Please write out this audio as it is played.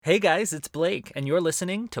Hey guys, it's Blake, and you're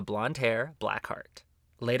listening to Blonde Hair, Black Heart.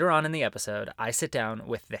 Later on in the episode, I sit down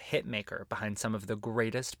with the hit maker behind some of the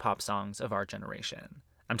greatest pop songs of our generation.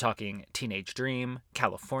 I'm talking Teenage Dream,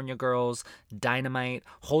 California Girls, Dynamite,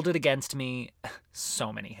 Hold It Against Me,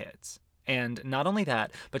 so many hits. And not only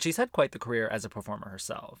that, but she's had quite the career as a performer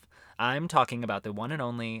herself. I'm talking about the one and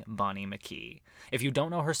only Bonnie McKee. If you don't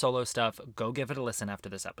know her solo stuff, go give it a listen after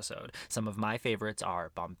this episode. Some of my favorites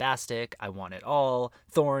are Bombastic, I Want It All,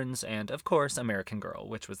 Thorns, and of course, American Girl,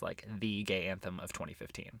 which was like the gay anthem of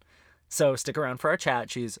 2015. So stick around for our chat.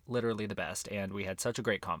 She's literally the best, and we had such a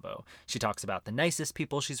great combo. She talks about the nicest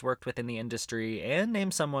people she's worked with in the industry and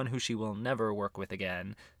names someone who she will never work with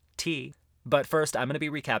again, T. But first, I'm going to be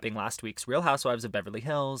recapping last week's Real Housewives of Beverly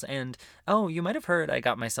Hills, and oh, you might have heard I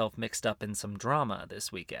got myself mixed up in some drama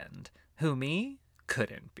this weekend. Who, me?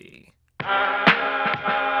 Couldn't be.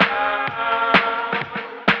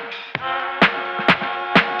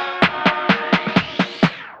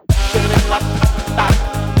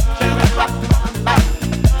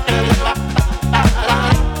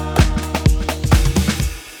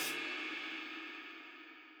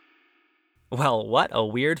 Well, what a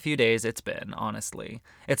weird few days it's been, honestly.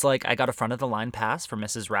 It's like I got a front of the line pass for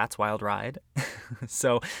Mrs. Rat's Wild Ride.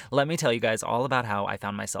 So let me tell you guys all about how I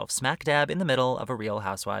found myself smack dab in the middle of a Real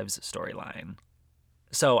Housewives storyline.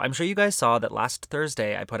 So I'm sure you guys saw that last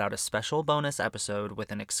Thursday I put out a special bonus episode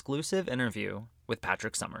with an exclusive interview with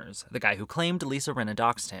Patrick Summers, the guy who claimed Lisa Rinna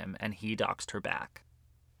doxed him, and he doxed her back.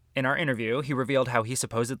 In our interview, he revealed how he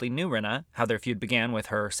supposedly knew Rinna, how their feud began with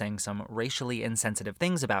her saying some racially insensitive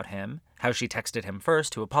things about him, how she texted him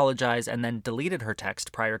first to apologize and then deleted her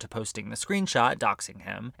text prior to posting the screenshot doxing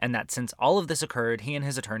him, and that since all of this occurred, he and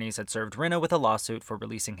his attorneys had served Rinna with a lawsuit for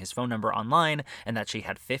releasing his phone number online and that she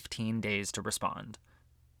had 15 days to respond.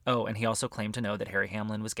 Oh, and he also claimed to know that Harry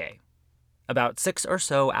Hamlin was gay. About 6 or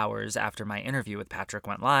so hours after my interview with Patrick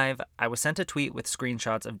went live, I was sent a tweet with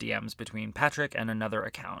screenshots of DMs between Patrick and another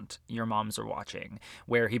account, Your Moms Are Watching,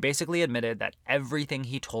 where he basically admitted that everything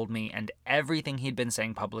he told me and everything he'd been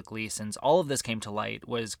saying publicly since all of this came to light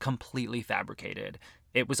was completely fabricated.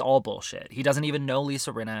 It was all bullshit. He doesn't even know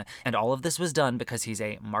Lisa Rinna, and all of this was done because he's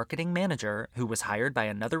a marketing manager who was hired by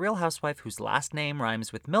another Real Housewife whose last name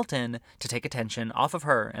rhymes with Milton to take attention off of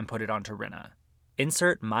her and put it onto Rinna.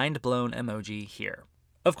 Insert mind-blown emoji here.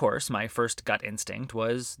 Of course, my first gut instinct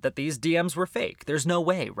was that these DMs were fake. There's no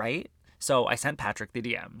way, right? So I sent Patrick the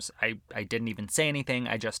DMs. I didn't even say anything,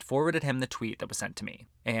 I just forwarded him the tweet that was sent to me.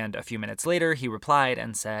 And a few minutes later, he replied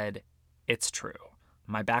and said, "It's true.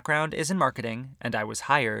 My background is in marketing, and I was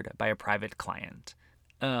hired by a private client."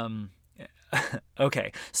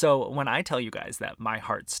 Okay, so when I tell you guys that my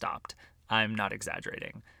heart stopped, I'm not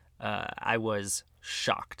exaggerating. I was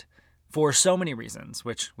shocked. For so many reasons,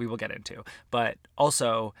 which we will get into. But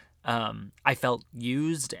also, I felt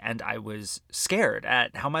used and I was scared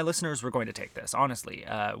at how my listeners were going to take this, honestly.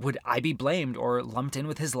 Would I be blamed or lumped in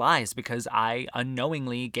with his lies because I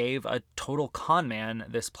unknowingly gave a total con man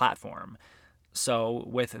this platform? So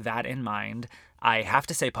with that in mind, I have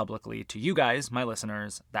to say publicly to you guys, my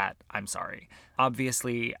listeners, that I'm sorry.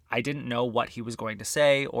 Obviously, I didn't know what he was going to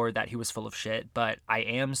say or that he was full of shit, but I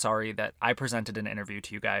am sorry that I presented an interview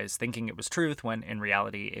to you guys thinking it was truth when in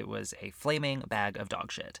reality it was a flaming bag of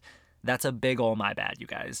dog shit. That's a big ol' my bad, you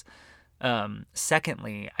guys.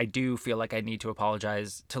 Secondly, I do feel like I need to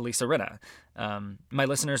apologize to Lisa Rinna. My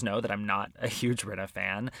listeners know that I'm not a huge Rinna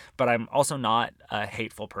fan, but I'm also not a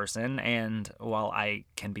hateful person, and while I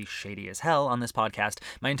can be shady as hell on this podcast,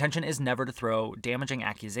 my intention is never to throw damaging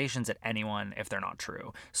accusations at anyone if they're not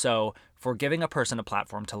true. So, for giving a person a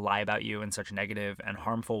platform to lie about you in such a negative and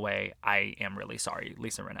harmful way, I am really sorry,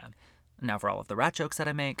 Lisa Rinna. Now for all of the rat jokes that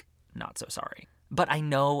I make, not so sorry. But I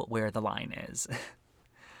know where the line is.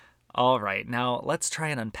 All right, now let's try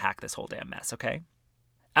and unpack this whole damn mess, okay?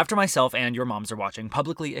 After myself and Your Moms Are Watching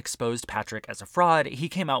publicly exposed Patrick as a fraud, he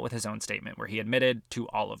came out with his own statement where he admitted to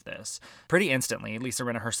all of this. Pretty instantly, Lisa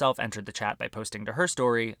Rinna herself entered the chat by posting to her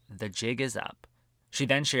story, "The jig is up." She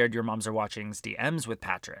then shared Your Moms Are Watching's DMs with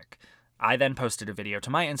Patrick. I then posted a video to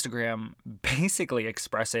my Instagram basically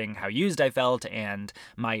expressing how used I felt and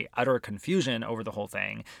my utter confusion over the whole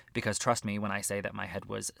thing, because trust me when I say that my head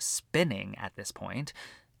was spinning at this point.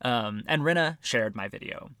 And Rinna shared my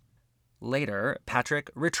video. Later, Patrick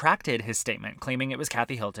retracted his statement, claiming it was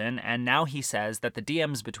Kathy Hilton, and now he says that the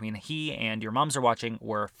DMs between he and Your Moms Are Watching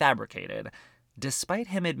were fabricated, despite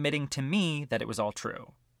him admitting to me that it was all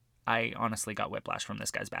true. I honestly got whiplash from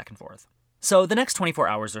this guy's back and forth. So the next 24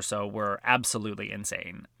 hours or so were absolutely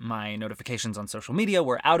insane. My notifications on social media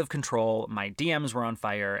were out of control, my DMs were on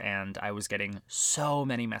fire, and I was getting so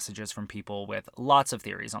many messages from people with lots of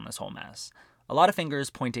theories on this whole mess. A lot of fingers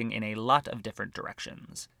pointing in a lot of different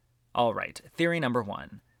directions. All right, theory number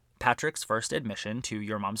 1. Patrick's first admission to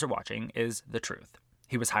Your Moms Are Watching is the truth.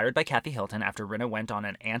 He was hired by Kathy Hilton after Rinna went on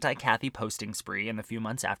an anti-Kathy posting spree in the few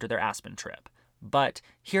months after their Aspen trip. But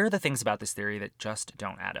here are the things about this theory that just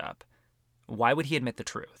don't add up. Why would he admit the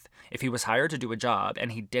truth? If he was hired to do a job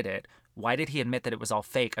and he did it, why did he admit that it was all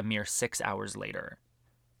fake a mere 6 hours later?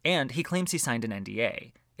 And he claims he signed an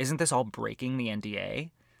NDA. Isn't this all breaking the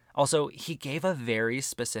NDA? Also, he gave a very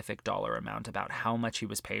specific dollar amount about how much he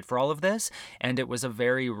was paid for all of this, and it was a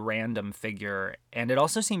very random figure, and it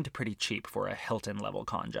also seemed pretty cheap for a Hilton-level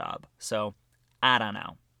con job. So, I don't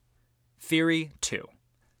know. Theory 2.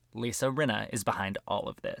 Lisa Rinna is behind all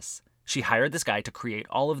of this. She hired this guy to create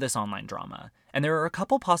all of this online drama, and there are a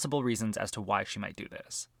couple possible reasons as to why she might do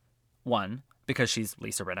this. 1, because she's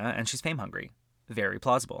Lisa Rinna and she's fame hungry. Very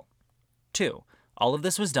plausible. 2, all of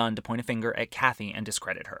this was done to point a finger at Kathy and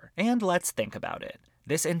discredit her. And let's think about it.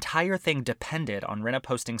 This entire thing depended on Rinna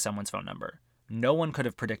posting someone's phone number. No one could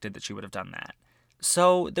have predicted that she would have done that.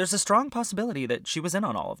 So there's a strong possibility that she was in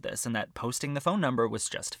on all of this and that posting the phone number was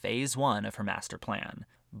just phase 1 of her master plan.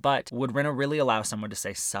 But would Rinna really allow someone to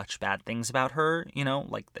say such bad things about her,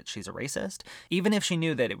 like that she's a racist? Even if she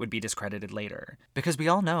knew that it would be discredited later. Because we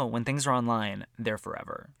all know when things are online, they're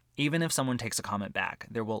forever. Even if someone takes a comment back,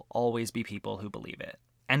 there will always be people who believe it.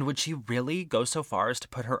 And would she really go so far as to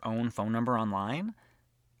put her own phone number online?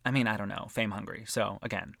 I mean, I don't know, fame hungry, so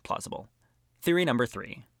again, plausible. Theory number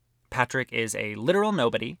 3. Patrick is a literal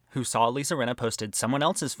nobody who saw Lisa Rinna posted someone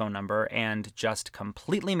else's phone number and just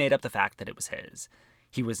completely made up the fact that it was his.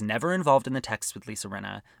 He was never involved in the texts with Lisa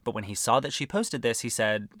Rinna, but when he saw that she posted this, he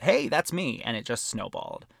said, "Hey, that's me," and it just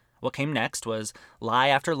snowballed. What came next was lie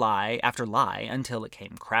after lie after lie until it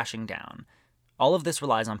came crashing down. All of this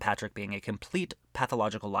relies on Patrick being a complete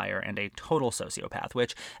pathological liar and a total sociopath,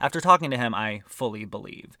 which, after talking to him, I fully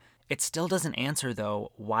believe. It still doesn't answer,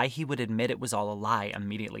 though, why he would admit it was all a lie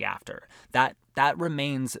immediately after. That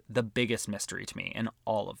remains the biggest mystery to me in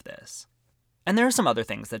all of this. And there are some other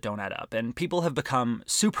things that don't add up, and people have become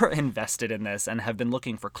super invested in this and have been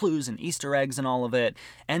looking for clues and Easter eggs and all of it,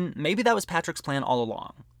 and maybe that was Patrick's plan all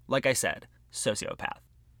along. Like I said, sociopath.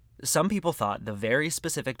 Some people thought the very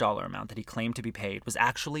specific dollar amount that he claimed to be paid was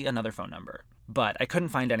actually another phone number, but I couldn't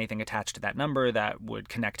find anything attached to that number that would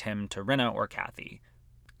connect him to Rinna or Kathy.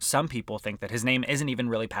 Some people think that his name isn't even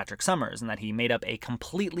really Patrick Summers and that he made up a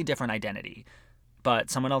completely different identity,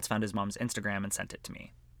 but someone else found his mom's Instagram and sent it to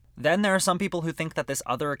me. Then there are some people who think that this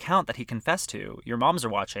other account that he confessed to, Your Moms Are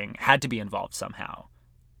Watching, had to be involved somehow.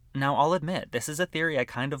 Now, I'll admit, this is a theory I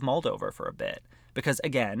kind of mulled over for a bit, because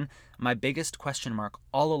again, my biggest question mark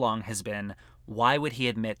all along has been, why would he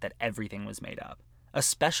admit that everything was made up?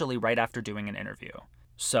 Especially right after doing an interview.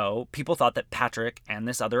 So, people thought that Patrick and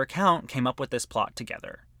this other account came up with this plot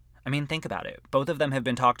together. I mean, think about it. Both of them have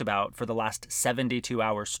been talked about for the last 72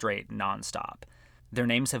 hours straight, nonstop. Their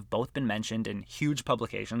names have both been mentioned in huge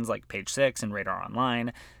publications like Page 6 and Radar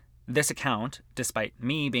Online. This account, despite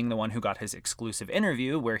me being the one who got his exclusive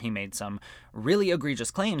interview where he made some really egregious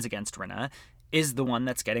claims against Rinna, is the one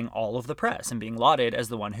that's getting all of the press and being lauded as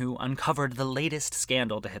the one who uncovered the latest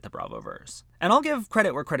scandal to hit the Bravoverse. And I'll give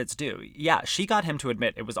credit where credit's due. Yeah, she got him to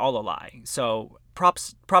admit it was all a lie, so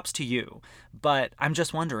props to you. But I'm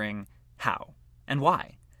just wondering how and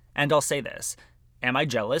why. And I'll say this. Am I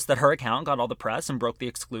jealous that her account got all the press and broke the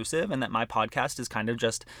exclusive and that my podcast is kind of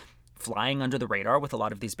just flying under the radar with a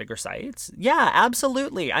lot of these bigger sites? Yeah,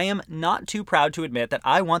 absolutely. I am not too proud to admit that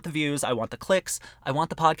I want the views, I want the clicks, I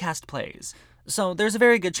want the podcast plays. So there's a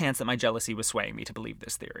very good chance that my jealousy was swaying me to believe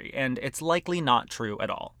this theory, and it's likely not true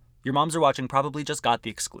at all. Your Moms Are Watching probably just got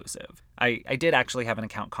the exclusive. I did actually have an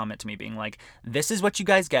account comment to me being like, this is what you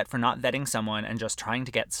guys get for not vetting someone and just trying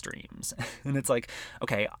to get streams. And it's like,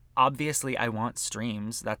 okay, obviously I want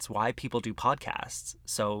streams. That's why people do podcasts.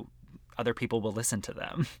 So other people will listen to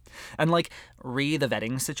them. And like, the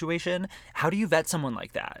vetting situation, how do you vet someone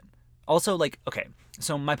like that? Also, okay,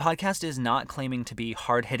 so my podcast is not claiming to be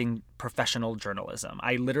hard-hitting professional journalism.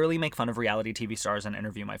 I literally make fun of reality TV stars and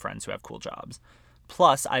interview my friends who have cool jobs.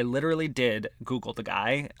 Plus, I literally did Google the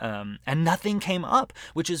guy, and nothing came up,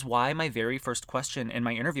 which is why my very first question in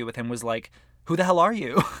my interview with him was like, who the hell are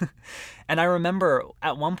you? And I remember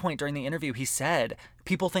at one point during the interview, he said,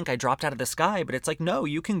 people think I dropped out of the sky, but it's like, no,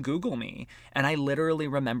 you can Google me. And I literally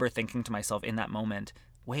remember thinking to myself in that moment,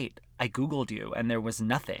 wait, I Googled you and there was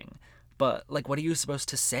nothing. But, like, what are you supposed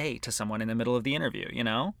to say to someone in the middle of the interview, you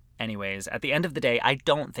know? Anyways, at the end of the day, I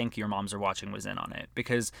don't think Your Moms Are Watching was in on it,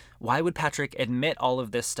 because why would Patrick admit all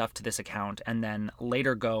of this stuff to this account and then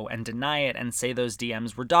later go and deny it and say those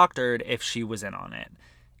DMs were doctored if she was in on it?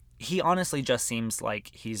 He honestly just seems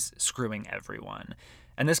like he's screwing everyone.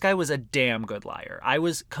 And this guy was a damn good liar. I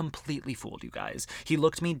was completely fooled, you guys. He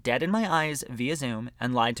looked me dead in my eyes via Zoom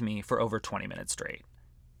and lied to me for over 20 minutes straight.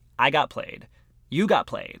 I got played. You got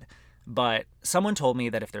played. But someone told me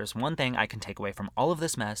that if there's one thing I can take away from all of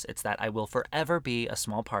this mess, it's that I will forever be a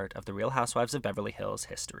small part of the Real Housewives of Beverly Hills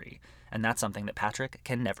history. And that's something that Patrick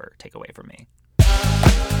can never take away from me.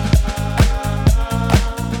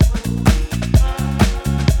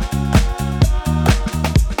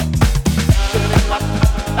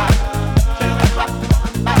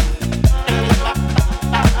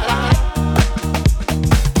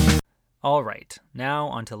 All right, now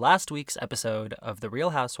on to last week's episode of The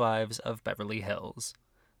Real Housewives of Beverly Hills.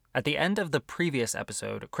 At the end of the previous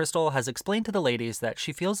episode, Crystal has explained to the ladies that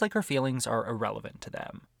she feels like her feelings are irrelevant to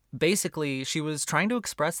them. Basically, she was trying to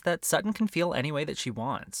express that Sutton can feel any way that she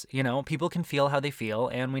wants. You know, people can feel how they feel,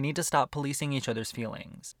 and we need to stop policing each other's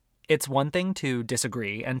feelings. It's one thing to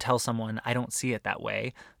disagree and tell someone, I don't see it that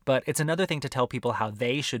way, but it's another thing to tell people how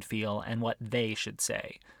they should feel and what they should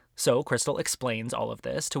say. So Crystal explains all of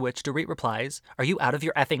this, to which Dorit replies, are you out of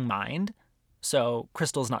your effing mind? So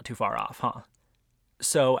Crystal's not too far off, huh?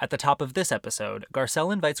 So at the top of this episode,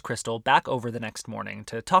 Garcelle invites Crystal back over the next morning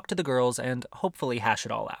to talk to the girls and hopefully hash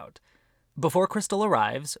it all out. Before Crystal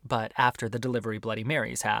arrives, but after the delivery Bloody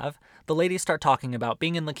Marys have, the ladies start talking about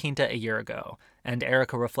being in La Quinta a year ago, and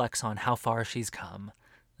Erica reflects on how far she's come.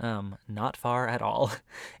 Not far at all.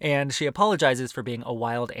 And she apologizes for being a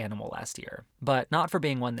wild animal last year, but not for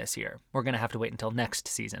being one this year. We're gonna have to wait until next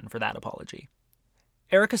season for that apology.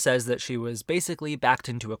 Erica says that she was basically backed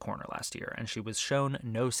into a corner last year, and she was shown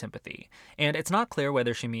no sympathy. And it's not clear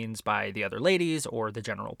whether she means by the other ladies or the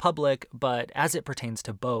general public, but as it pertains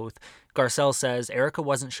to both, Garcelle says Erica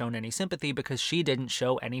wasn't shown any sympathy because she didn't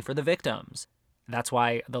show any for the victims. That's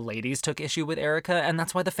why the ladies took issue with Erica, and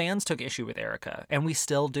that's why the fans took issue with Erica, and we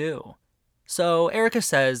still do. So Erica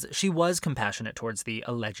says she was compassionate towards the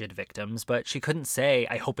alleged victims, but she couldn't say,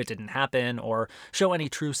 I hope it didn't happen, or show any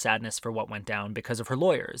true sadness for what went down because of her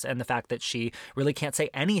lawyers and the fact that she really can't say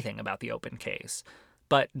anything about the open case.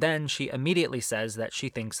 But then she immediately says that she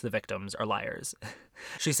thinks the victims are liars.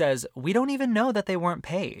 She says, we don't even know that they weren't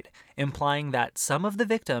paid, implying that some of the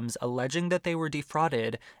victims alleging that they were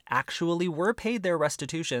defrauded actually were paid their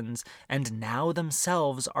restitutions and now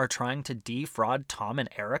themselves are trying to defraud Tom and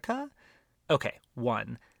Erica? Okay,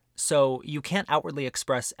 1. So you can't outwardly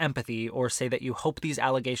express empathy or say that you hope these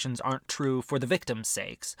allegations aren't true for the victims'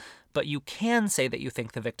 sakes, but you can say that you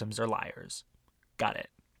think the victims are liars. Got it.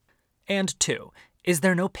 And 2. Is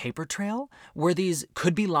there no paper trail? Were these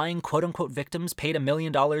could-be lying quote-unquote victims paid $1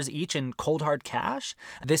 million each in cold hard cash?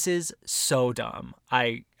 This is so dumb.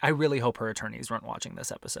 I really hope her attorneys weren't watching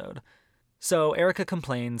this episode. So Erica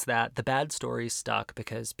complains that the bad stories stuck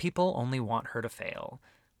because people only want her to fail.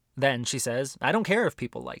 Then she says, I don't care if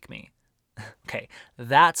people like me. Okay,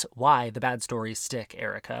 that's why the bad stories stick,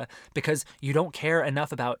 Erica, because you don't care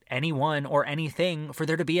enough about anyone or anything for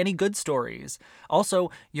there to be any good stories. Also,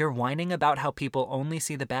 you're whining about how people only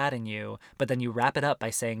see the bad in you, but then you wrap it up by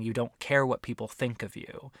saying you don't care what people think of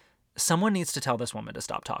you. Someone needs to tell this woman to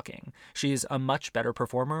stop talking. She's a much better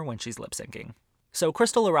performer when she's lip syncing. So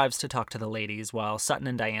Crystal arrives to talk to the ladies while Sutton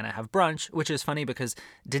and Diana have brunch, which is funny because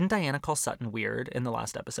didn't Diana call Sutton weird in the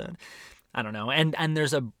last episode? I don't know. And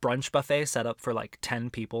there's a brunch buffet set up for like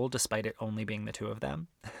 10 people, despite it only being the two of them.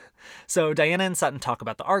 So Diana and Sutton talk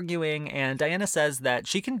about the arguing, and Diana says that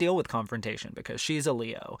she can deal with confrontation because she's a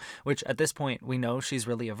Leo, which at this point we know she's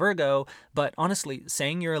really a Virgo, but honestly,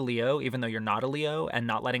 saying you're a Leo even though you're not a Leo and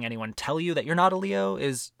not letting anyone tell you that you're not a Leo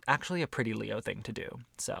is actually a pretty Leo thing to do.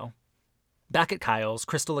 So back at Kyle's,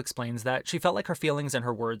 Crystal explains that she felt like her feelings and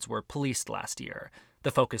her words were policed last year. The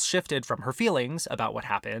focus shifted from her feelings about what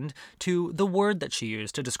happened to the word that she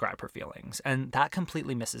used to describe her feelings, and that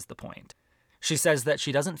completely misses the point. She says that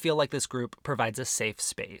she doesn't feel like this group provides a safe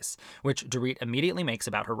space, which Dorit immediately makes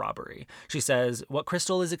about her robbery. She says what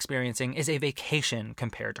Crystal is experiencing is a vacation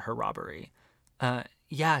compared to her robbery.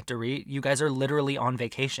 Yeah, Dorit, you guys are literally on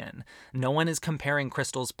vacation. No one is comparing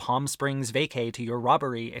Crystal's Palm Springs vacay to your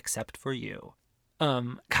robbery except for you.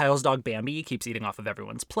 Kyle's dog Bambi keeps eating off of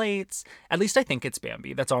everyone's plates. At least I think it's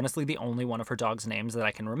Bambi. That's honestly the only one of her dog's names that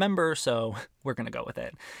I can remember, so we're gonna go with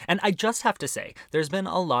it. And I just have to say, there's been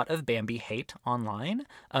a lot of Bambi hate online.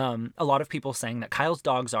 A lot of people saying that Kyle's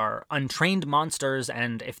dogs are untrained monsters,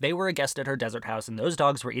 and if they were a guest at her desert house and those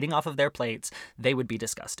dogs were eating off of their plates, they would be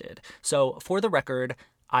disgusted. So for the record,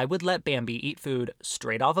 I would let Bambi eat food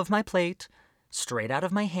straight off of my plate, straight out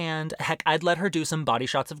of my hand. Heck, I'd let her do some body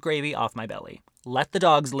shots of gravy off my belly. Let the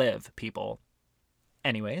dogs live, people.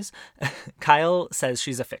 Anyways, Kyle says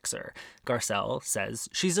she's a fixer. Garcelle says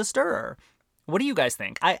she's a stirrer. What do you guys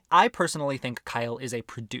think? I personally think Kyle is a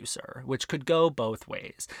producer, which could go both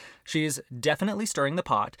ways. She's definitely stirring the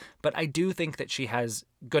pot, but I do think that she has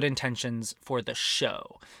good intentions for the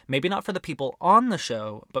show. Maybe not for the people on the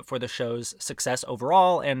show, but for the show's success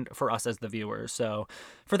overall and for us as the viewers. So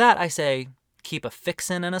for that, I say, keep a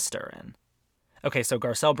fixin' and a stirrin'. Okay, so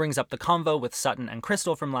Garcelle brings up the convo with Sutton and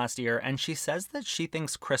Crystal from last year, and she says that she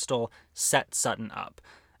thinks Crystal set Sutton up.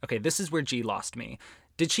 Okay, this is where G lost me.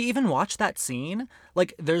 Did she even watch that scene?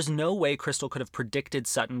 Like, there's no way Crystal could have predicted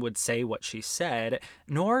Sutton would say what she said,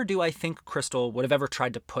 nor do I think Crystal would have ever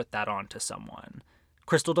tried to put that onto someone.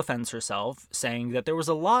 Crystal defends herself, saying that there was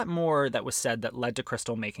a lot more that was said that led to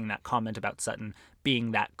Crystal making that comment about Sutton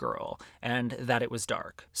being that girl, and that it was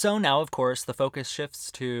dark. So now, of course, the focus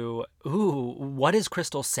shifts to, what is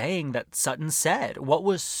Crystal saying that Sutton said? What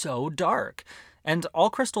was so dark? And all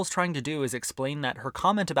Crystal's trying to do is explain that her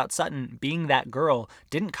comment about Sutton being that girl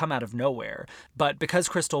didn't come out of nowhere. But because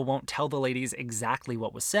Crystal won't tell the ladies exactly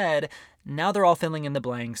what was said, now they're all filling in the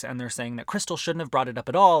blanks and they're saying that Crystal shouldn't have brought it up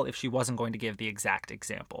at all if she wasn't going to give the exact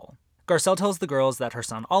example. Garcelle tells the girls that her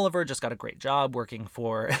son Oliver just got a great job working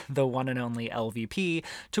for the one and only LVP,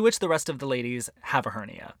 to which the rest of the ladies have a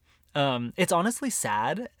hernia. It's honestly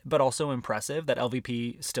sad, but also impressive that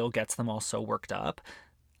LVP still gets them all so worked up.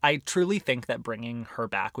 I truly think that bringing her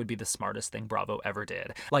back would be the smartest thing Bravo ever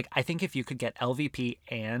did. Like, I think if you could get LVP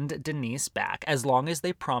and Denise back, as long as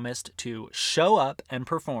they promised to show up and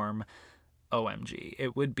perform, OMG,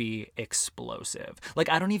 it would be explosive. Like,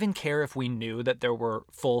 I don't even care if we knew that there were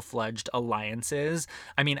full-fledged alliances.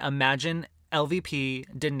 I mean, imagine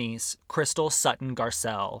LVP, Denise, Crystal, Sutton,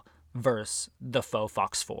 Garcelle versus the faux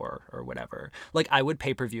Fox 4 or whatever. Like, I would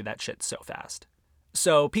pay-per-view that shit so fast.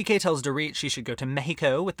 So PK tells Dorit she should go to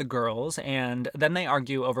Mexico with the girls, and then they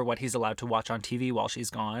argue over what he's allowed to watch on TV while she's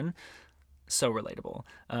gone. So relatable.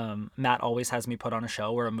 Matt always has me put on a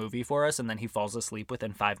show or a movie for us, and then he falls asleep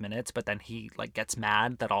within 5 minutes, but then he gets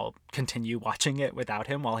mad that I'll continue watching it without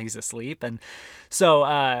him while he's asleep. And so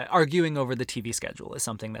arguing over the TV schedule is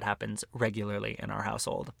something that happens regularly in our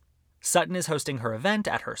household. Sutton is hosting her event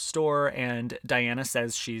at her store, and Diana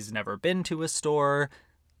says she's never been to a store.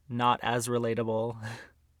 Not as relatable.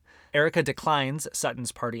 Erica declines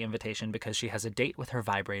Sutton's party invitation because she has a date with her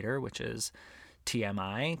vibrator, which is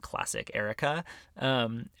TMI, classic Erica.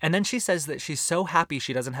 And then she says that she's so happy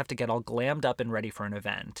she doesn't have to get all glammed up and ready for an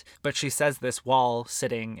event. But she says this while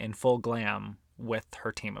sitting in full glam with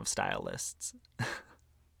her team of stylists.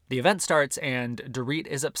 The event starts and Dorit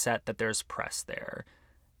is upset that there's press there.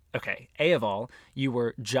 Okay, A of all, you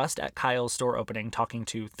were just at Kyle's store opening talking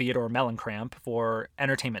to Theodore Mellencamp for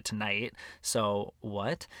Entertainment Tonight, so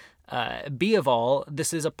what? B of all,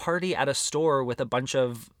 this is a party at a store with a bunch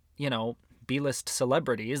of, B-list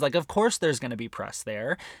celebrities. Like, of course there's going to be press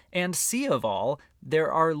there. And C of all,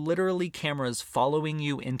 there are literally cameras following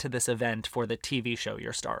you into this event for the TV show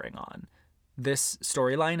you're starring on. This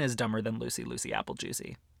storyline is dumber than Lucy Apple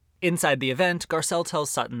Juicy. Inside the event, Garcelle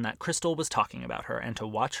tells Sutton that Crystal was talking about her and to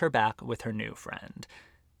watch her back with her new friend.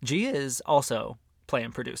 G is also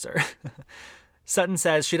playing producer. Sutton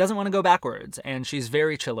says she doesn't want to go backwards, and she's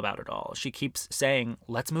very chill about it all. She keeps saying,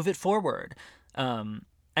 let's move it forward.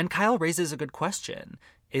 And Kyle raises a good question.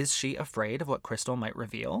 Is she afraid of what Crystal might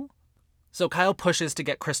reveal? So Kyle pushes to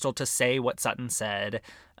get Crystal to say what Sutton said.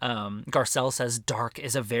 Garcelle says dark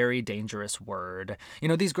is a very dangerous word.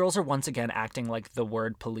 These girls are once again acting like the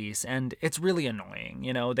word police, and it's really annoying.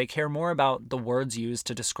 They care more about the words used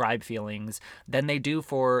to describe feelings than they do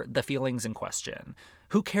for the feelings in question.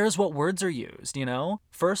 Who cares what words are used,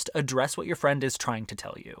 First, address what your friend is trying to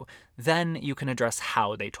tell you. Then you can address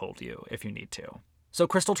how they told you if you need to. So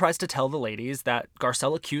Crystal tries to tell the ladies that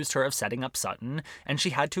Garcelle accused her of setting up Sutton, and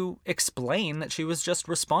she had to explain that she was just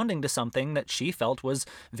responding to something that she felt was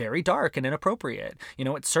very dark and inappropriate.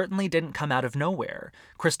 It certainly didn't come out of nowhere.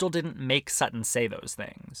 Crystal didn't make Sutton say those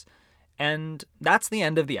things. And that's the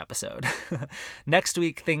end of the episode. Next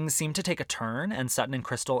week, things seem to take a turn, and Sutton and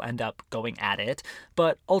Crystal end up going at it.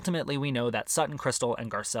 But ultimately, we know that Sutton, Crystal,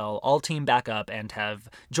 and Garcelle all team back up and have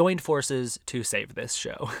joined forces to save this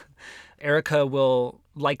show. Erica will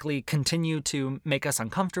likely continue to make us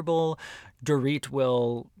uncomfortable. Dorit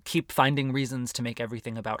will keep finding reasons to make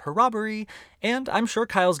everything about her robbery. And I'm sure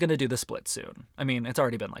Kyle's going to do the split soon. I mean, it's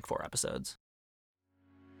already been like 4 episodes.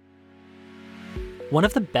 One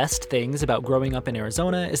of the best things about growing up in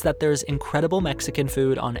Arizona is that there's incredible Mexican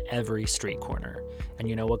food on every street corner. And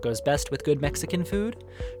you know what goes best with good Mexican food?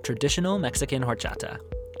 Traditional Mexican horchata.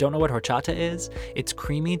 Don't know what horchata is? It's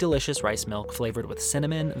creamy, delicious rice milk flavored with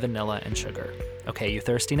cinnamon, vanilla, and sugar. Okay, you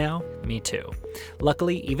thirsty now? Me too.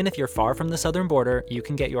 Luckily, even if you're far from the southern border, you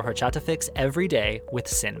can get your horchata fix every day with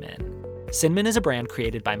Cinnamon. Cinnamon is a brand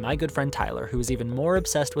created by my good friend Tyler, who is even more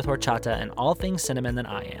obsessed with horchata and all things cinnamon than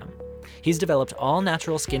I am. He's developed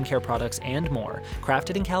all-natural skincare products and more,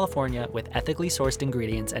 crafted in California with ethically sourced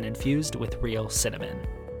ingredients and infused with real cinnamon.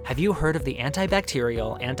 Have you heard of the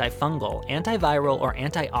antibacterial, antifungal, antiviral, or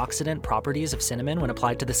antioxidant properties of cinnamon when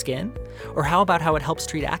applied to the skin? Or how about how it helps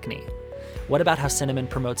treat acne? What about how cinnamon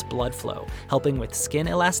promotes blood flow, helping with skin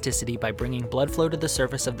elasticity by bringing blood flow to the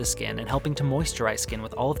surface of the skin and helping to moisturize skin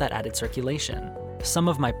with all of that added circulation? Some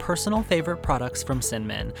of my personal favorite products from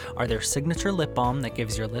Cinnamon are their signature lip balm that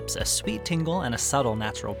gives your lips a sweet tingle and a subtle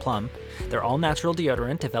natural plump, their all-natural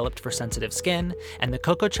deodorant developed for sensitive skin, and the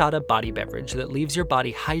Coco Chata body beverage that leaves your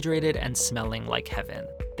body hydrated and smelling like heaven.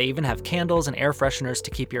 They even have candles and air fresheners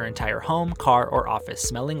to keep your entire home, car, or office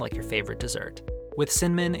smelling like your favorite dessert. With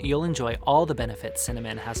Cinnamon, you'll enjoy all the benefits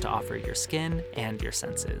cinnamon has to offer your skin and your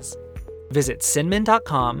senses. Visit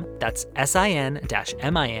cinnamon.com, that's sin-min.com,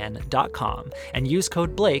 and use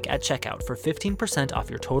code Blake at checkout for 15% off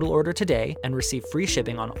your total order today and receive free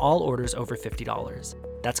shipping on all orders over $50.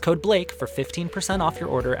 That's code Blake for 15% off your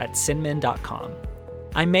order at cinnamon.com.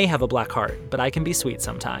 I may have a black heart, but I can be sweet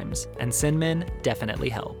sometimes, and cinnamon definitely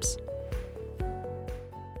helps.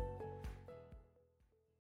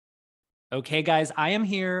 Okay, guys, I am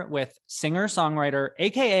here with singer-songwriter,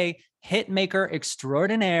 aka hitmaker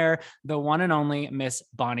extraordinaire, the one and only Miss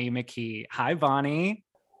Bonnie McKee. Hi, Bonnie.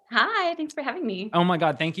 Hi, thanks for having me. Oh my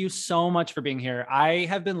God, thank you so much for being here. I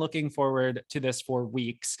have been looking forward to this for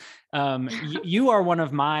weeks. You are one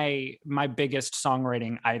of my biggest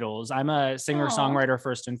songwriting idols. I'm a singer-songwriter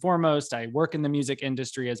first and foremost. I work in the music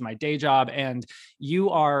industry as my day job, and you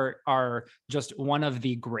are just one of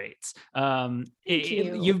the greats.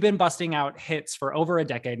 You've been busting out hits for over a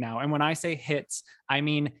decade now, and when I say hits, I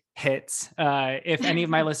mean hits. If any of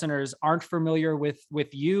my listeners aren't familiar with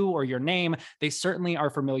you or your name, they certainly are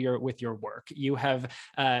familiar with your work. You have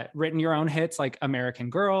written your own hits like American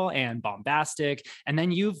Girl and Bombastic, and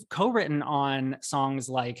then you've co-written on songs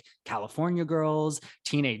like California Girls,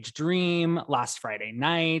 Teenage Dream, Last Friday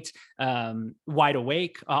Night, Wide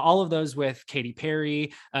Awake, all of those with Katy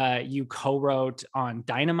Perry. You co-wrote on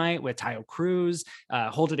Dynamite with Tayo Cruz,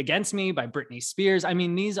 Hold It Against Me by Britney Spears. I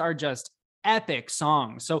mean, these are just epic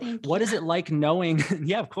songs. So what is it like knowing,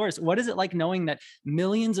 yeah, of course, what is it like knowing that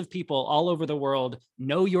millions of people all over the world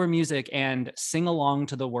know your music and sing along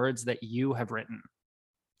to the words that you have written?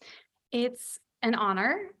 It's an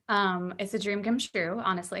honor. It's a dream come true,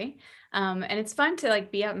 honestly. And it's fun to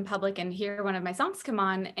like be out in public and hear one of my songs come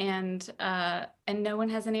on and no one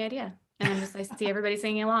has any idea. And I see everybody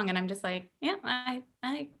singing along and I'm just like, yeah,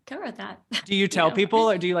 I co-wrote that. Do you tell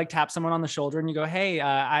people, or do you like tap someone on the shoulder and you go, hey,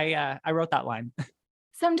 I wrote that line?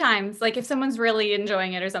 Sometimes, like if someone's really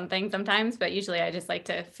enjoying it or something, sometimes, but usually I just like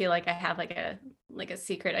to feel like I have like a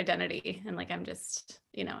secret identity and like I'm just,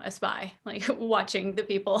 a spy, like watching the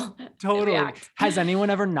people. Totally. React. Has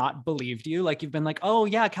anyone ever not believed you? Like you've been like, oh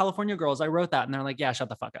yeah, California Girls, I wrote that. And they're like, yeah, shut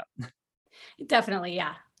the fuck up. Definitely.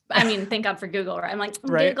 Yeah. I mean, thank God for Google, right? I'm like,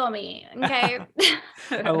 right? Google me. Okay.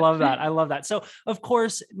 I love that. So of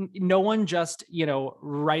course, no one just,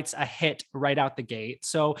 writes a hit right out the gate.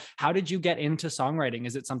 So how did you get into songwriting?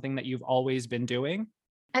 Is it something that you've always been doing?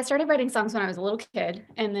 I started writing songs when I was a little kid,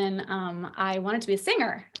 and then I wanted to be a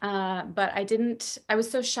singer, but I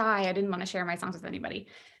was so shy. I didn't want to share my songs with anybody.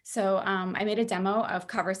 So I made a demo of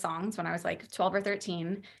cover songs when I was like 12 or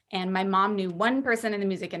 13, and my mom knew one person in the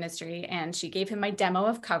music industry, and she gave him my demo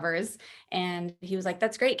of covers, and he was like,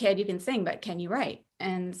 that's great, kid, you can sing, but can you write?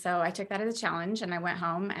 And so I took that as a challenge, and I went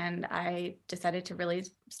home and I decided to really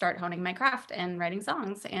start honing my craft and writing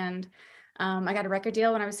songs. And I got a record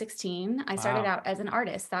deal when I was 16. I started out as an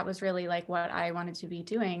artist. That was really like what I wanted to be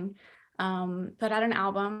doing. put out an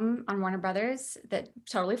album on Warner Brothers that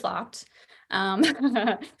totally flopped.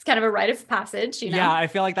 It's kind of a rite of passage, you Yeah, know? I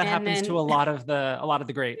feel like that And happens to then a lot of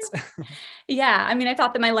the greats. yeah, I mean, I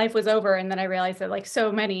thought that my life was over, and then I realized that, like,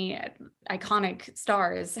 so many iconic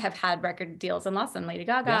stars have had record deals and lost them. Lady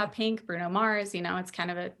Yeah. Gaga, Pink, Bruno Mars, you know, it's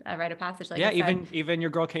kind of a rite of passage, like Yeah, I said. even your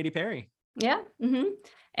girl Katy Perry. Yeah, mhm.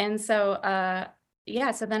 And so,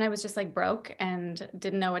 yeah, so then I was just, like, broke and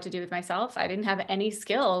didn't know what to do with myself. I didn't have any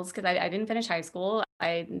skills 'cause I didn't finish high school.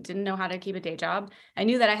 I didn't know how to keep a day job. I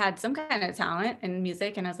knew that I had some kind of talent in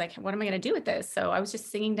music, and I was like, "What am I gonna do with this?" So I was just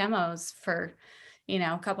singing demos for, you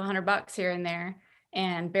know, a couple $100 here and there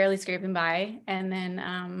and barely scraping by, and then,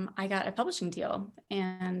 I got a publishing deal,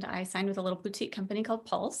 and I signed with a little boutique company called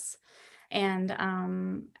Pulse, and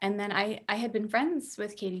then I had been friends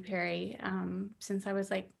with Katy Perry, since I was,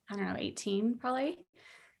 like, I don't know, 18 probably,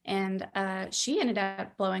 and, she ended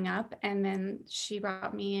up blowing up, and then she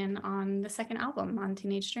brought me in on the second album, on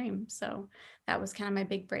Teenage Dream, so that was kinda my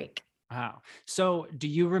big break. Wow. So, do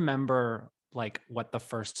you remember like what the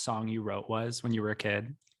first song you wrote was when you were a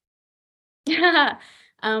kid? I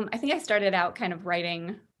think I started out kind of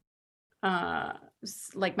writing,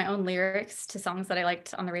 like, my own lyrics to songs that I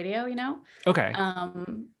liked on the radio, you know? Okay.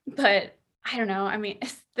 But I don't know, I mean,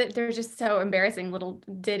 they're just so embarrassing little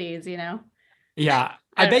ditties, you know? Yeah.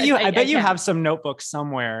 I don't I bet I you can't. have some notebooks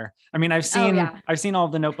somewhere. I mean, Oh, yeah. I've seen all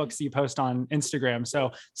the notebooks you post on Instagram.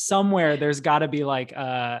 So somewhere there's got to be like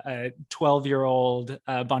a 12-year-old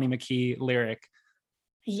Bonnie McKee lyric.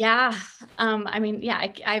 Yeah, I mean,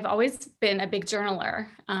 yeah, I've always been a big journaler,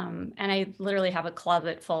 and I literally have a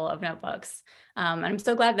closet full of notebooks. And I'm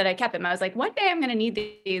so glad that I kept them. I was like, one day I'm going to need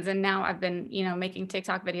these, and now I've been, you know, making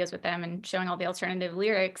TikTok videos with them and showing all the alternative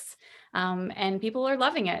lyrics, and people are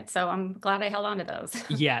loving it. So I'm glad I held on to those.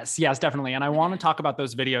 Yes, yes, definitely. And I want to talk about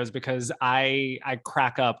those videos because I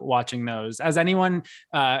crack up watching those. As anyone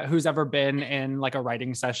who's ever been in like a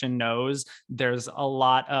writing session knows, there's a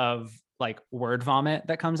lot of like word vomit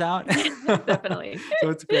that comes out. Definitely.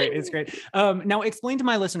 So it's great. It's great. Now, explain to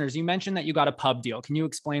my listeners. You mentioned that you got a pub deal. Can you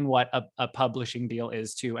explain what a publishing deal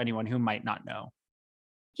is to anyone who might not know?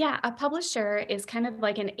 Yeah, a publisher is kind of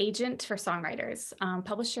like an agent for songwriters.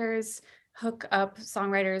 Publishers hook up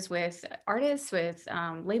songwriters with artists, with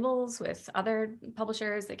labels, with other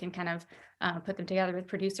publishers. They can kind of put them together with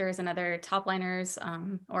producers and other top liners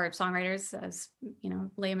or songwriters, as you know,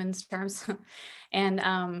 layman's terms. And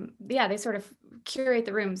yeah, they sort of curate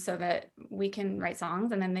the room so that we can write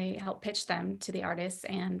songs, and then they help pitch them to the artists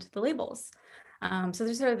and the labels. So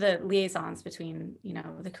there's sort of the liaisons between, you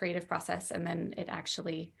know, the creative process and then it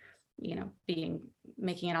actually, you know, being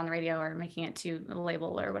making it on the radio or making it to a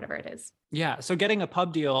label or whatever it is. Yeah. So getting a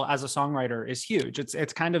pub deal as a songwriter is huge.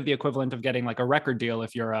 It's kind of the equivalent of getting like a record deal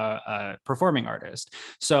if you're a performing artist.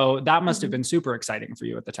 So that must have Mhm. been super exciting for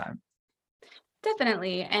you at the time.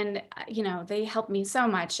 Definitely. And, you know, they helped me so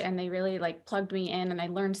much and they really like plugged me in and I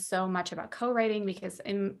learned so much about co-writing because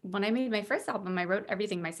when I made my first album, I wrote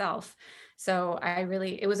everything myself. So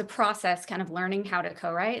it was a process kind of learning how to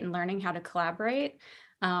co-write and learning how to collaborate.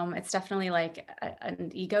 It's definitely like an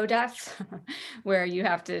ego death where you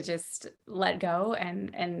have to just let go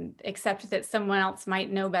and accept that someone else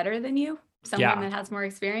might know better than you, someone Yeah. that has more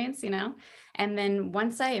experience, you know? And then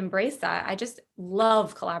once I embraced that, I just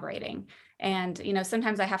love collaborating and, you know,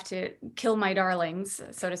 sometimes I have to kill my darlings,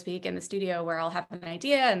 so to speak, in the studio where I'll have an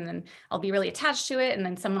idea and then I'll be really attached to it. And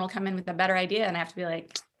then someone will come in with a better idea and I have to be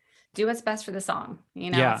like, do what's best for the song. You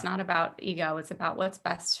know, it's Yeah. not about ego, it's about what's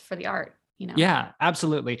best for the art, you know? Yeah,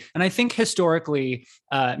 absolutely. And I think historically,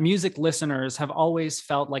 music listeners have always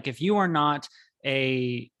felt like if you are not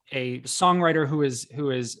a songwriter who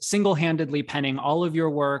is single-handedly penning all of your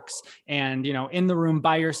works and in the room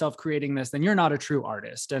by yourself creating this, then you're not a true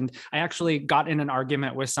artist. And I actually got in an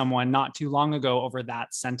argument with someone not too long ago over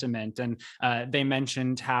that sentiment, and they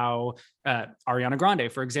mentioned how Ariana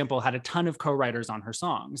Grande, for example, had a ton of co-writers on her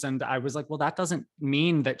songs. And I was like, well, that doesn't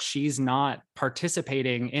mean that she's not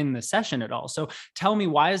participating in the session at all. So tell me,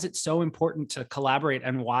 why is it so important to collaborate,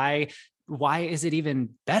 and why is it even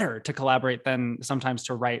better to collaborate than sometimes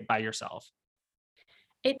to write by yourself?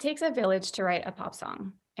 It takes a village to write a pop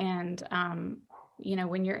song. And, you know,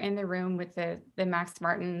 when you're in the room with the Max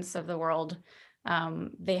Martins of the world,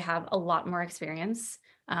 they have a lot more experience.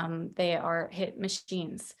 They are hit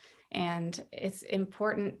machines. And it's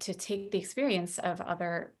important to take the experience of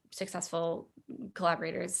other successful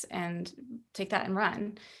collaborators and take that and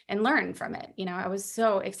run and learn from it. You know, I was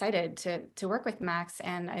so excited to work with Max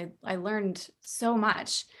and I learned so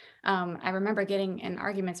much. I remember getting in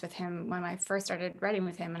arguments with him when I first started writing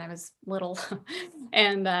with him and I was little.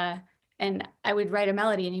 and and I would write a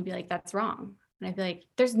melody and he'd be like, that's wrong. And I'd be like,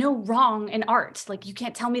 there's no wrong in art. Like, you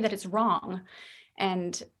can't tell me that it's wrong.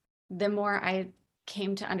 And the more I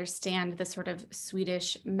came to understand the sort of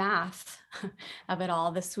Swedish math of it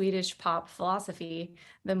all, the Swedish pop philosophy,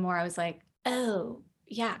 the more I was like, oh,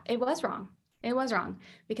 yeah, it was wrong. It was wrong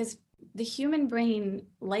because the human brain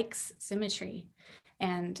likes symmetry.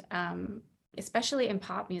 And especially in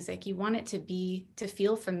pop music, you want it to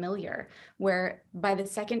feel familiar, where by the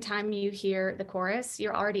second time you hear the chorus,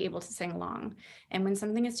 you're already able to sing along. And when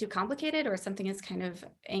something is too complicated or something is kind of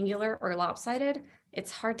angular or lopsided,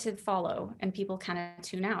 it's hard to follow and people kind of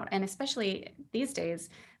tune out. And especially these days,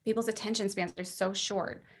 people's attention spans are so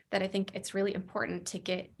short that I think it's really important to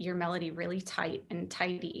get your melody really tight and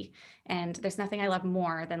tidy. And there's nothing I love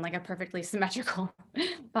more than like a perfectly symmetrical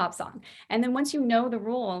pop song. And then once you know the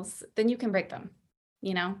rules, then you can break them,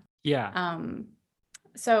 you know? Yeah. Um,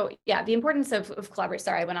 so yeah, the importance of collaboration.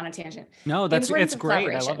 Sorry, I went on a tangent. No, The importance it's of great.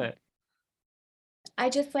 I love collaboration. it. I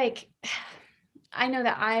just like, I know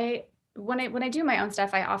that when I do my own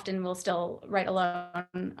stuff, I often will still write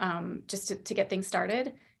alone, just to get things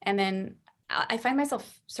started. And then I find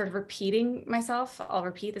myself sort of repeating myself. I'll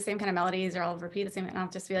repeat the same kind of melodies, or I'll repeat the same, and I'll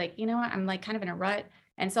just be like, you know what, I'm like kind of in a rut.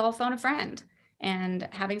 And so I'll phone a friend, and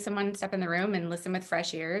having someone step in the room and listen with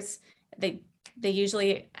fresh ears, they they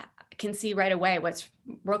usually can see right away what's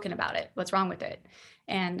broken about it, what's wrong with it.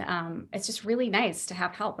 And it's just really nice to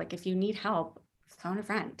have help. Like if you need help, phone a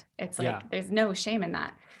friend. It's Yeah. like there's no shame in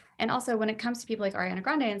that. And also when it comes to people like Ariana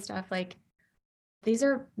Grande and stuff, like these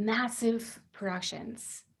are massive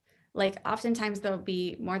productions. Like oftentimes there'll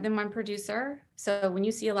be more than one producer. So when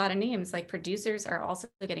you see a lot of names, like producers are also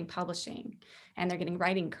getting publishing and they're getting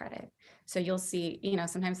writing credit. So you'll see,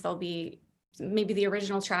 sometimes there'll be maybe the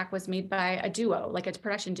original track was made by a duo, like a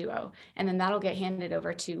production duo, and then that'll get handed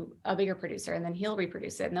over to a bigger producer and then he'll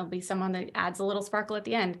reproduce it. And there'll be someone that adds a little sparkle at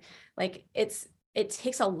the end. Like it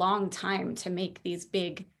takes a long time to make these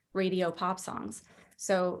big radio pop songs.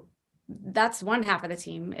 So that's one half of the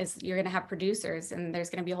team is you're going to have producers and there's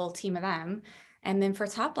going to be a whole team of them. And then for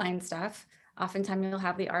top line stuff, oftentimes you'll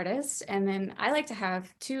have the artist. And then I like to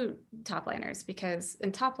have two top liners because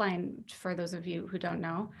in top line, for those of you who don't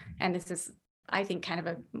know, and this is, I think, kind of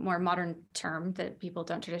a more modern term that people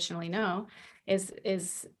don't traditionally know,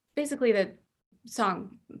 is basically the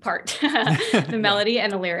song part, the Yeah. melody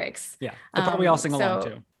and the lyrics. Yeah. The part we all sing along So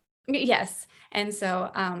to. yes. And so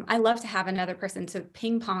I love to have another person to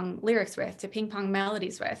ping pong lyrics with, to ping pong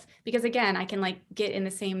melodies with, because again, I can like get in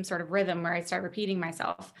the same sort of rhythm where I start repeating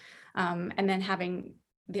myself. And then having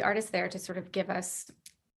the artist there to sort of give us,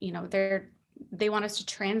 they want us to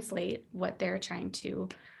translate what they're trying to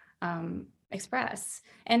express.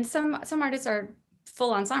 And some artists are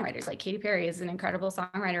full on songwriters. Like Katy Perry is an incredible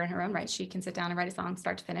songwriter in her own right. She can sit down and write a song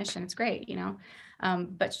start to finish and it's great,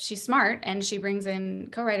 but she's smart and she brings in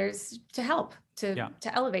co-writers to help Yeah.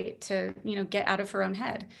 to elevate, to, get out of her own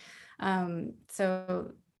head.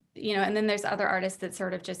 So, and then there's other artists that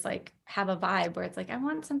sort of just like have a vibe where it's like, I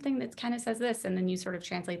want something that kind of says this. And then you sort of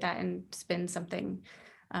translate that and spin something,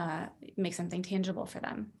 make something tangible for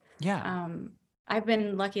them. Yeah. I've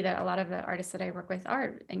been lucky that a lot of the artists that I work with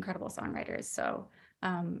are incredible songwriters. So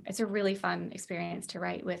it's a really fun experience to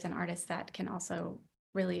write with an artist that can also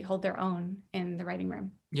really hold their own in the writing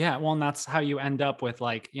room. Yeah. Well, and that's how you end up with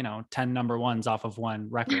 10 number ones off of one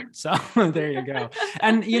record. So there you go.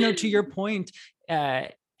 And, to your point,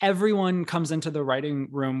 everyone comes into the writing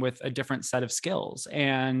room with a different set of skills.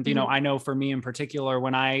 And, I know for me in particular,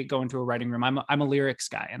 when I go into a writing room, I'm a lyrics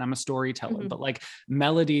guy and I'm a storyteller, but like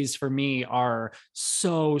melodies for me are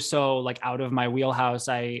so like out of my wheelhouse.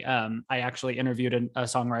 I actually interviewed a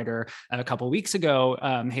songwriter a couple of weeks ago,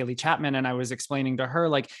 Haley Chapman, and I was explaining to her,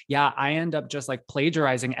 like, yeah, I end up just like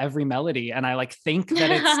plagiarizing every melody. And I like think that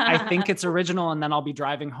I think it's original. And then I'll be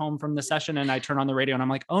driving home from the session and I turn on the radio and I'm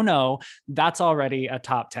like, oh no, that's already a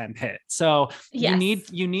top 10 hit. So Yes.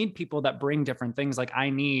 you need people that bring different things. Like I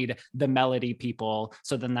need the melody people.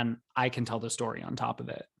 So then I can tell the story on top of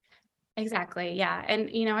it. Exactly. Yeah. And,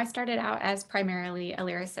 I started out as primarily a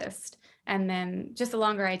lyricist. And then just the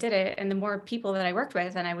longer I did it and the more people that I worked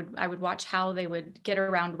with, and I would watch how they would get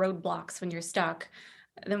around roadblocks when you're stuck,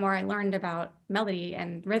 the more I learned about melody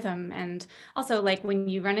and rhythm. And also like when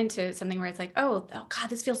you run into something where it's like, oh God,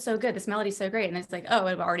 this feels so good. This melody's so great. And it's like, oh,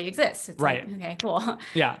 it already exists. It's Right. like, okay, cool.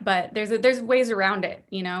 Yeah. But there's ways around it,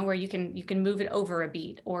 where you can move it over a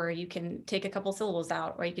beat, or you can take a couple syllables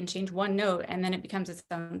out, or you can change one note and then it becomes its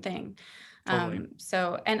own thing. Totally.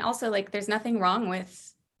 So, and also like, there's nothing wrong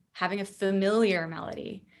with having a familiar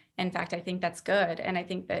melody. In fact, I think that's good. And I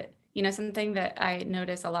think that, something that I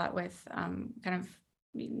notice a lot with kind of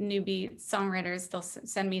newbie songwriters, they'll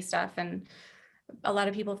send me stuff, and a lot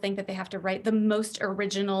of people think that they have to write the most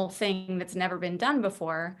original thing that's never been done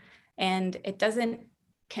before, and it doesn't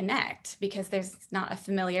connect because there's not a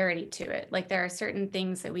familiarity to it. Like there are certain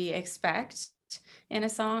things that we expect in a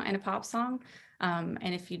song, in a pop song,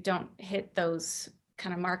 and if you don't hit those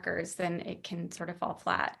kind of markers, then it can sort of fall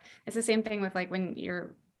flat. It's the same thing with like when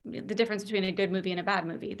you're the difference between a good movie and a bad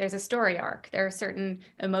movie. There's a story arc. There are certain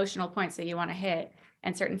emotional points that you want to hit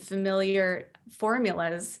and certain familiar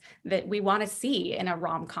formulas that we want to see in a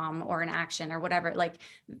rom-com or an action or whatever. Like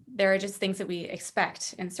there are just things that we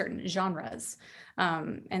expect in certain genres.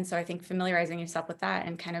 And so I think familiarizing yourself with that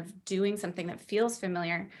and kind of doing something that feels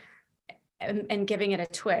familiar and giving it a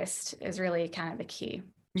twist is really kind of the key.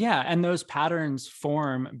 Yeah. And those patterns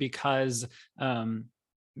form because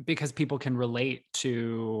people can relate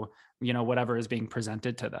to, you know, whatever is being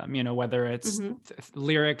presented to them, you know, whether it's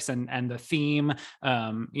lyrics and the theme,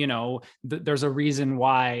 you know, there's a reason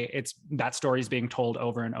why that story is being told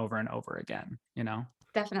over and over and over again, you know?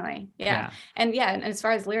 Definitely. Yeah. And as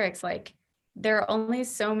far as lyrics, like there are only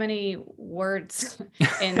so many words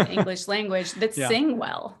in English language that sing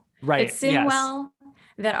well. Right. That sing well,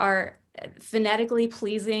 that are phonetically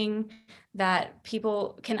pleasing, that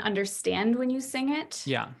people can understand when you sing it.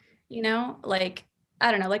 Yeah. You know, like,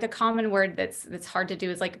 I don't know, like a common word that's hard to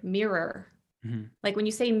do is like mirror. Like when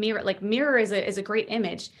you say mirror, like mirror is a great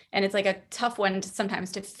image, and it's like a tough one to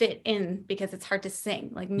sometimes to fit in because it's hard to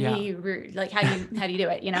sing. Like mirror, like how do you do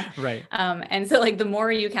it, you know? Right. And so like the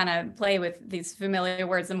more you kind of play with these familiar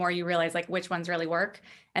words, the more you realize like which ones really work,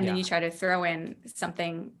 and then you try to throw in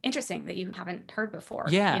something interesting that you haven't heard before.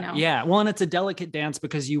 Yeah, you know? Yeah. Well, and it's a delicate dance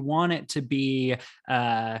because you want it to be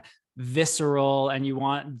visceral, and you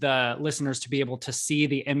want the listeners to be able to see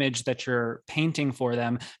the image that you're painting for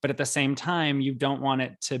them, but at the same time you don't want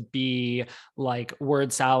it to be like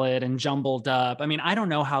word salad and jumbled up. I mean, I don't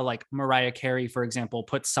know how like Mariah Carey, for example,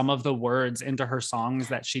 puts some of the words into her songs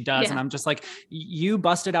that she does, and I'm just like, you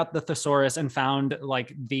busted out the thesaurus and found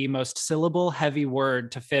like the most syllable heavy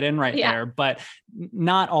word to fit in there, but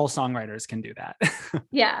not all songwriters can do that.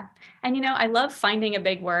 Yeah. And, you know, I love finding a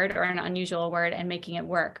big word or an unusual word and making it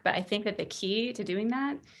work. But I think that the key to doing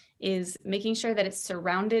that is making sure that it's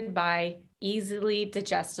surrounded by easily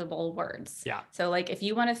digestible words. Yeah. So like if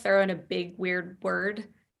you want to throw in a big weird word,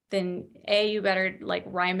 then you better like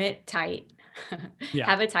rhyme it tight.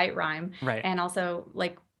 Have a tight rhyme. Right. And also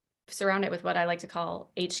like surround it with what I like to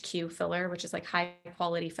call HQ filler, which is like high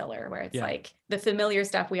quality filler, where it's like the familiar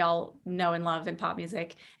stuff we all know and love in pop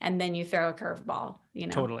music, and then you throw a curveball, you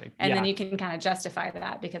know? Totally. And then you can kind of justify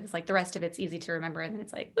that because it's like the rest of it's easy to remember, and then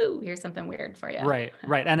it's like, ooh, here's something weird for you. Right.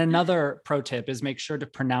 And another pro tip is make sure to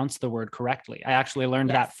pronounce the word correctly. I actually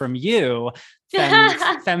learned that from you,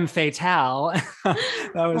 femme fatale.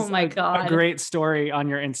 That was a great story on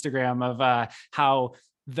your Instagram of how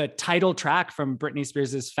the title track from Britney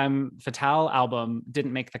Spears' Femme Fatale album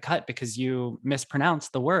didn't make the cut because you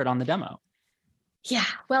mispronounced the word on the demo. Yeah.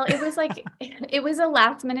 Well, it was like, it was a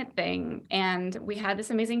last minute thing. And we had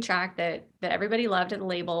this amazing track that everybody loved at the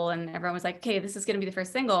label, and everyone was like, okay, this is going to be the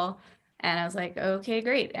first single. And I was like, okay,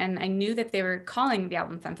 great. And I knew that they were calling the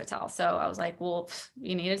album Femme Fatale. So I was like, well,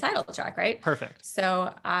 you need a title track, right? Perfect.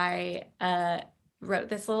 So I wrote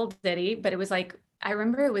this little ditty, but it was like, I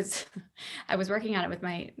remember it was, I was working on it with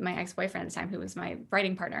my ex-boyfriend at the time, who was my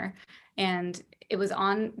writing partner. And it was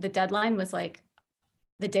on, the deadline was like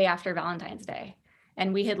the day after Valentine's Day.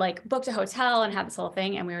 And we had like booked a hotel and had this whole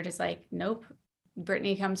thing. And we were just like, nope,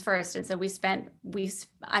 Britney comes first. And so we spent,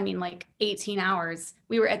 like 18 hours.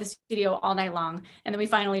 We were at the studio all night long. And then we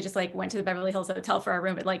finally just like went to the Beverly Hills Hotel for our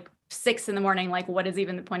room at like 6 a.m. Like, what is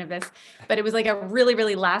even the point of this? But it was like a really,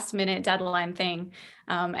 really last minute deadline thing.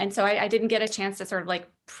 And so I didn't get a chance to sort of like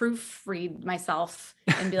proofread myself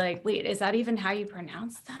and be like, wait, is that even how you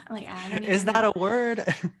pronounce that? Like, I don't is that a word?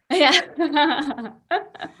 Yeah.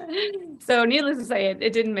 So needless to say,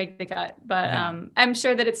 it didn't make the cut, but I'm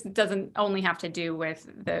sure that it doesn't only have to do with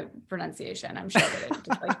the pronunciation. I'm sure that it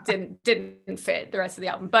just like didn't fit the rest of the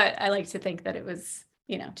album, but I like to think that it was,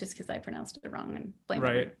 you know, just because I pronounced it wrong and blame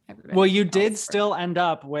everybody. Well, you did still end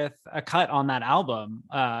up with a cut on that album,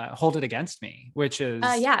 Hold It Against Me, which is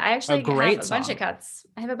I actually a great have a song. bunch of cuts.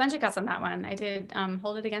 I have a bunch of cuts on that one. I did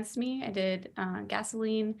Hold It Against Me. I did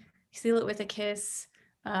Gasoline, Seal It With a Kiss,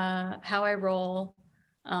 How I Roll,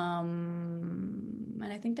 and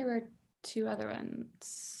I think there were 2 other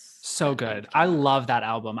ones. So good. I love that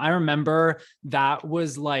album. I remember that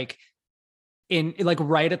was like, in like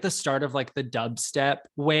right at the start of like the dubstep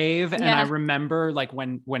wave. And I Yeah. remember like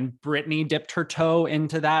when Britney dipped her toe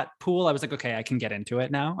into that pool, I was like, okay, I can get into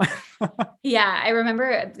it now. Yeah, I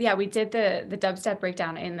remember, yeah, we did the dubstep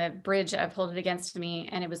breakdown in the bridge of Hold It Against Me,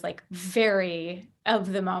 and it was like very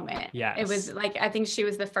of the moment. It was Yes, like, I think she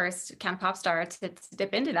was the first kind of pop star to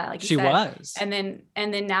dip into that, like you she said. was. And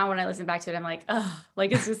then now when I listen back to it, I'm like, oh,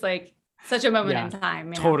 like it's just like such a moment in Yeah,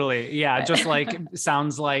 time, totally. Yeah, But just like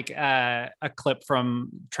sounds like a clip from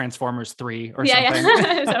Transformers 3 or yeah, something.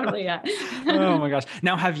 yeah, totally, yeah. Oh my gosh.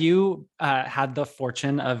 Now, have you had the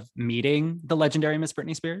fortune of meeting the legendary Miss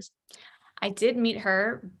Britney Spears? I did meet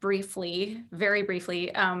her briefly, very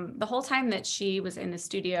briefly. The whole time that she was in the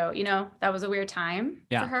studio, that was a weird time for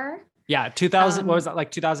Yeah. her. Yeah. 2000, what was Um, that,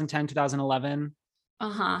 like 2010, 2011?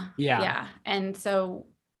 uh-huh. Yeah. Yeah. And so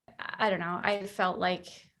I don't know. I felt like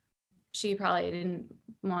she probably didn't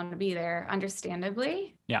want to be there,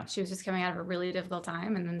 understandably. Yeah. She was just coming out of a really difficult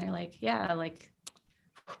time. And then they're like, yeah, like,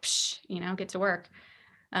 whoosh, get to work.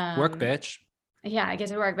 Work, Um, bitch. yeah, I get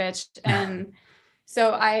to work, bitch. And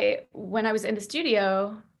so when I was in the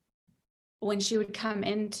studio, when she would come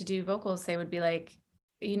in to do vocals, they would be like,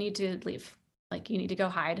 you need to leave. Like, you need to go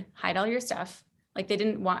hide all your stuff. Like, they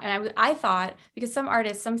didn't want, and I thought, because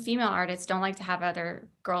some female artists don't like to have other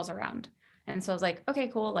girls around. And so I was like, okay,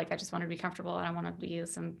 cool. Like, I just want to be comfortable. I don't want to be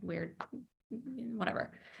some weird,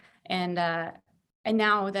 whatever. And, uh, and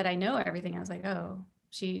now that I know everything, I was like, oh,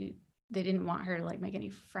 they didn't want her to like make any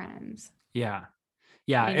friends, Yeah.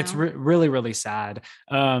 Yeah. you It's know? really, really sad.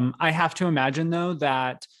 I have to imagine though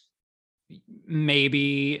that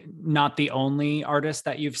maybe not the only artist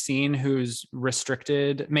that you've seen who's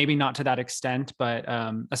restricted, maybe not to that extent, but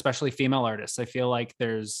especially female artists. I feel like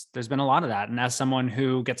there's been a lot of that. And as someone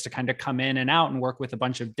who gets to kind of come in and out and work with a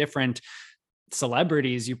bunch of different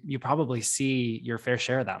celebrities, you probably see your fair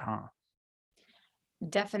share of that, huh?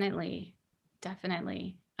 Definitely.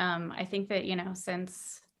 Definitely. I think that,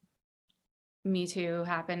 since Me Too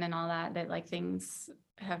happened and all that, that like things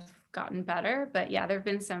have gotten better. But yeah, there have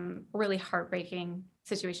been some really heartbreaking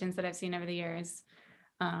situations that I've seen over the years,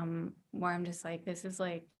 where I'm just like, this is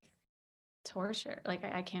like torture. Like,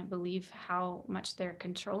 I can't believe how much they're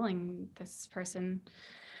controlling this person.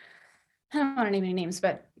 I don't want to name any names,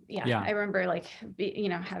 but yeah, Yeah. I remember like,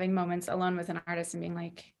 having moments alone with an artist and being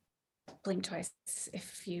like, blink twice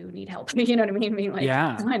if you need help. You know what I mean? Being like,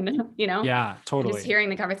 Yeah. one, Yeah, and just totally. hearing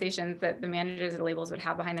the conversations that the managers of the labels would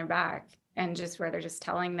have behind their back, and just where they're just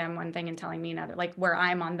telling them one thing and telling me another, like where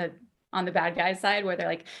I'm on the bad guy side, where they're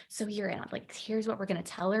like, so you're in, like, here's what we're going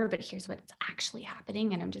to tell her, but here's what's actually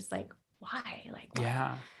happening. And I'm just like, why? Like, what?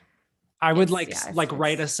 Yeah. I would It's, like yeah,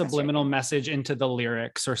 write it's a subliminal frustrating. message into the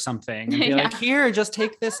lyrics or something and be like, Yeah. here, just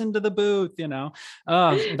take this into the booth.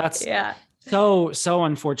 That's Yeah. so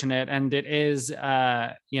unfortunate. And it is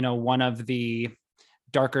one of the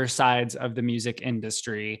darker sides of the music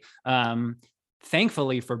industry.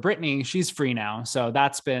 Thankfully for Britney, she's free now. So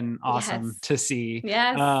that's been awesome Yes. to see.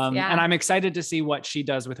 Yes. And Yeah. I'm excited to see what she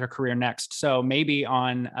does with her career next. So maybe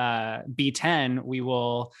on B10, we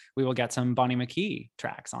will get some Bonnie McKee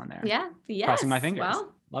tracks on there. Yeah. Crossing my Yes. fingers.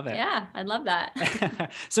 Well, Love it. yeah, I'd love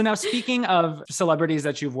that. So now speaking of celebrities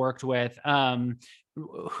that you've worked with,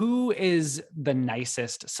 who is the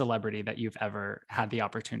nicest celebrity that you've ever had the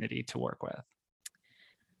opportunity to work with?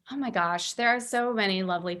 Oh my gosh, there are so many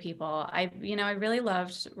lovely people. I really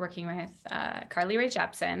loved working with Carly Rae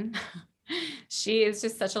Jepsen. She is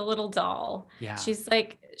just such a little doll. Yeah. She's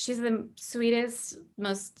the sweetest,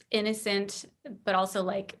 most innocent, but also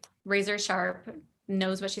like razor sharp,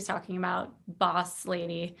 knows what she's talking about, boss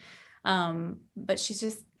lady. But she's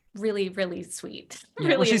just really, really sweet, Yeah. Well,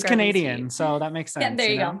 really she's incredibly Canadian, sweet. so that makes Yeah, sense, there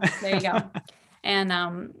you you know? go. There you go. And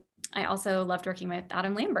I also loved working with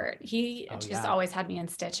Adam Lambert. He Oh, just yeah. always had me in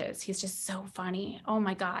stitches. He's just so funny. Oh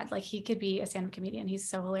my God. Like, he could be a stand-up comedian. He's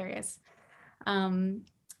so hilarious. Um,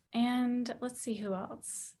 and let's see who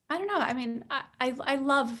else. I don't know. I mean, I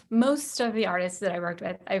love most of the artists that I worked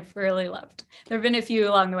with. I've really loved. There have been a few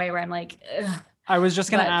along the way where I'm like, ugh, I was just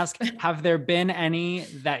going to but ask, have there been any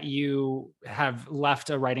that you have left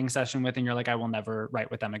a writing session with and you're like, I will never write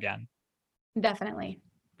with them again? definitely.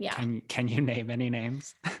 Yeah. Can you name any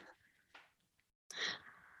names?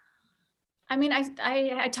 I mean,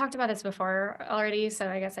 I talked about this before already, so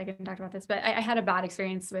I guess I can talk about this. But I had a bad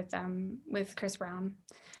experience with Chris Brown,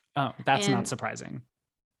 Oh, that's not and surprising.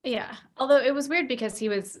 yeah, although it was weird because he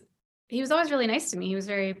was always really nice to me. He was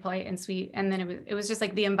very polite and sweet, and then it was just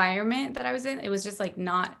like the environment that I was in. It was just like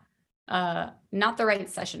not the right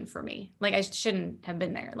session for me. Like, I shouldn't have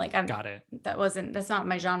been there. Like, Got it. that's not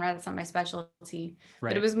my genre. That's not my specialty.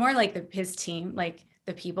 But it Right. was more like his team, like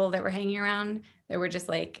the people that were hanging around that were just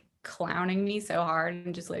like clowning me so hard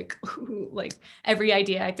and just like like every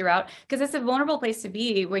idea I threw out, because it's a vulnerable place to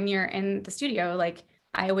be when you're in the studio. Like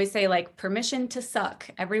I always say, like, permission to suck.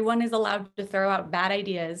 Everyone is allowed to throw out bad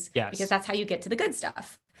ideas because Yes. that's how you get to the good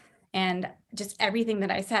stuff. And just everything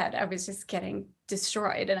that I said, I was just getting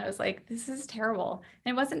destroyed. And I was like, this is terrible.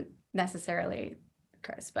 And it wasn't necessarily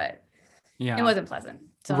Chris, but it Yeah. wasn't pleasant.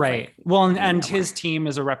 So I was Right. like, Well, and no more. his team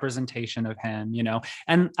is a representation of him,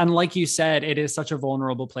 and like you said, it is such a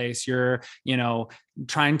vulnerable place. You're,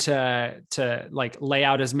 trying to like lay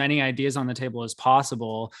out as many ideas on the table as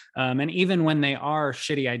possible. And even when they are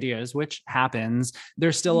shitty ideas, which happens,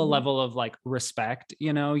 there's still a Mhm. level of like respect.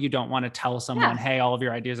 You don't want to tell someone, Yeah. hey, all of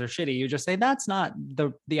your ideas are shitty. You just say, that's not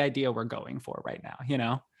the idea we're going for right now.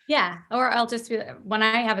 Yeah. Or I'll just be, when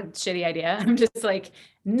I have a shitty idea, I'm just like,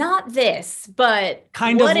 not this, but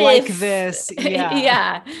Kind of what like if? this. Yeah,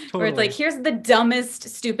 Yeah. Where it's like, totally. here's the dumbest,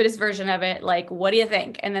 stupidest version of it. Like, what do you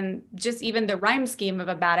think? And then just even the rhyme scheme of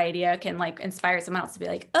a bad idea can like inspire someone else to be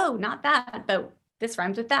like, oh, not that, but this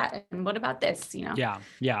rhymes with that. And what about this? Yeah.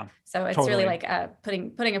 Yeah, So it's really totally. like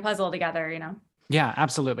putting a puzzle together. Yeah,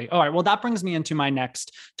 absolutely. All right. Well, that brings me into my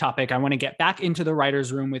next topic. I want to get back into the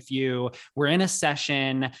writer's room with you. We're in a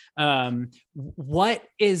session. What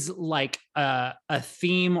is like a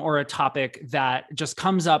theme or a topic that just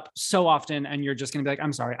comes up so often and you're just going to be like,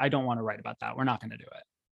 I'm sorry, I don't want to write about that. We're not going to do it.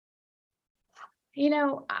 You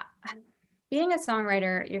know, being a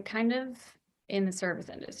songwriter, you're kind of in the service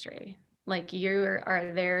industry. Like you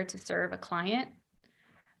are there to serve a client.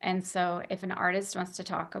 And so if an artist wants to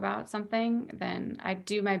talk about something, then I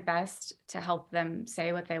do my best to help them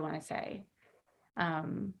say what they want to say.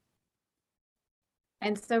 Um,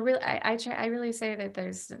 and so really, I really say that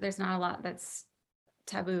there's not a lot that's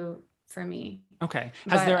taboo for me. Okay.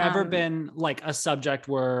 Has But there ever been like a subject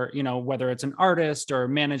where, whether it's an artist or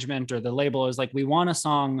management or the label is like, we want a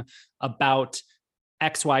song about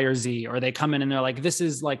X, Y, or Z, or they come in and they're like, this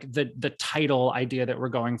is like the title idea that we're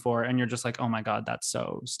going for. And you're just like, oh my God, that's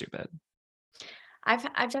so stupid. I've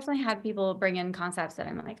definitely had people bring in concepts that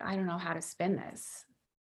I'm like, I don't know how to spin this.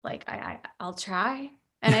 Like I'll try,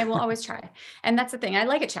 and I will always try. And that's the thing. I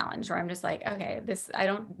like a challenge where I'm just like, okay, this, I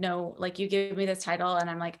don't know, like you give me this title and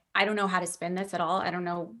I'm like, I don't know how to spin this at all. I don't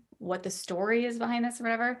know what the story is behind this or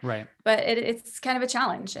whatever. Right. But it's kind of a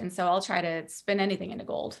challenge. And so I'll try to spin anything into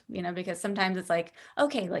gold, because sometimes it's like,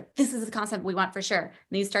 okay, like this is the concept we want for sure. And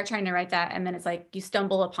then you start trying to write that, and then it's like you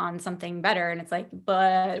stumble upon something better and it's like,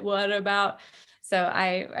 but what about? So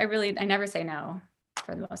I never say no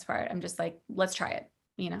for the most part. I'm just like, let's try it.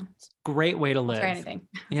 Great way to I'll try live. anything.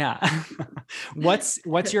 Yeah. What's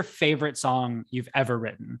your favorite song you've ever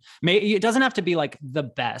written? It doesn't have to be like the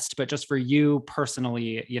best, but just for you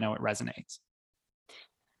personally, it resonates.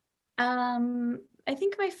 I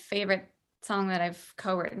think my favorite song that I've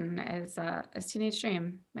co-written is Teenage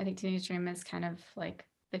Dream. I think Teenage Dream is kind of like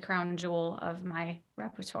the crown jewel of my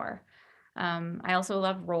repertoire. I also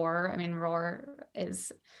love Roar. I mean, Roar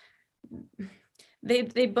is, they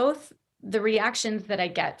both, the reactions that I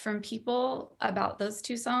get from people about those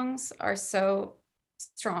two songs are so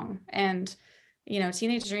strong. And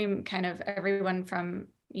Teenage Dream, kind of everyone from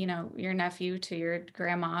your nephew to your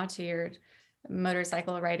grandma to your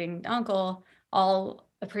motorcycle riding uncle all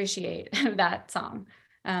appreciate that song.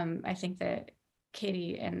 I think that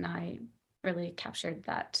Katie and I really captured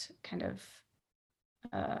that kind of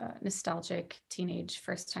nostalgic teenage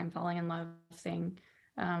first time falling in love thing.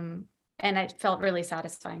 And it felt really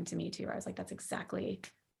satisfying to me too. I was like, that's exactly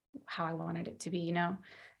how I wanted it to be.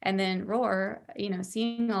 And then Roar,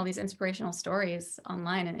 seeing all these inspirational stories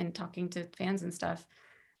online, and talking to fans and stuff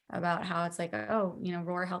about how it's like, oh,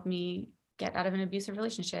 Roar helped me get out of an abusive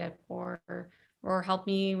relationship, or helped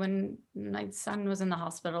me when my son was in the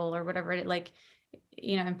hospital, or whatever. It like,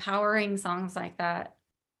 empowering songs like that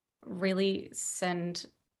really send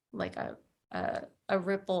like a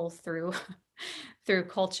ripple through through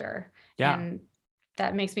culture. Yeah. And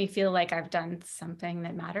that makes me feel like I've done something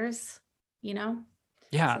that matters, so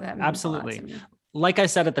Yeah, that means a lot to absolutely. me. Like I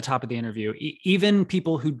said at the top of the interview, even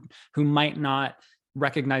people who might not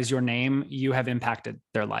recognize your name, you have impacted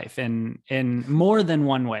their life in more than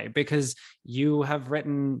one way, because you have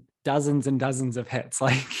written dozens and dozens of hits.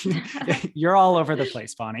 Like you're all over the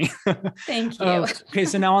place, Bonnie. Thank you. Okay,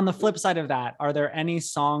 so now on the flip side of that, are there any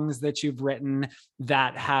songs that you've written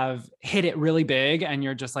that have hit it really big and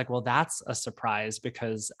you're just like, well, that's a surprise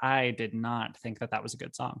because I did not think that was a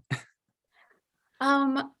good song?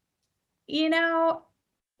 um you know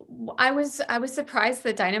I was surprised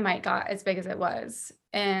that Dynamite got as big as it was.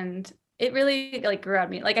 And it really like grew on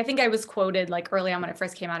me. Like I think I was quoted like early on when it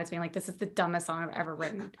first came out as being like, this is the dumbest song I've ever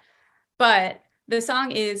written. But the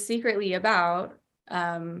song is secretly about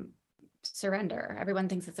surrender. Everyone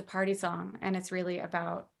thinks it's a party song, and it's really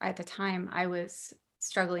about, at the time I was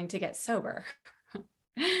struggling to get sober. Oh,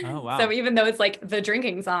 So wow. even though it's like the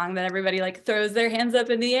drinking song that everybody like throws their hands up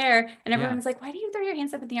in the air, and Yeah. everyone's like, why do you throw your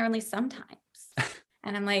hands up in the air only sometimes?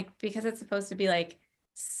 And I'm like, because it's supposed to be like,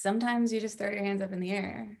 sometimes you just throw your hands up in the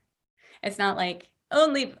air. It's not like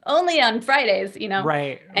only on Fridays, you know?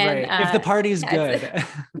 Right, And right. If the party's yeah, it's good.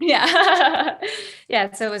 yeah.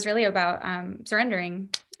 Yeah. So it was really about surrendering.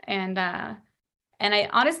 And I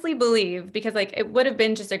honestly believe, because like it would have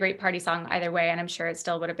been just a great party song either way, and I'm sure it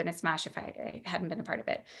still would have been a smash if I hadn't been a part of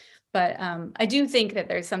it. But I do think that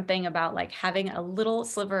there's something about like having a little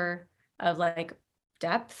sliver of like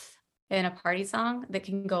depth in a party song that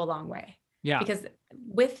can go a long way. Yeah. Because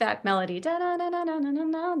with that melody, da, da, da, da, da, da, da,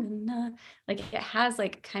 da, da, like it has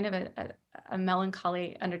like kind of a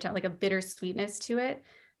melancholy undertone, like a bitter sweetness to it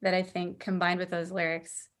that I think combined with those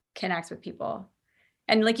lyrics connects with people.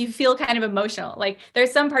 And like you feel kind of emotional. Like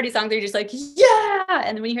there's some party songs that you're just like, yeah.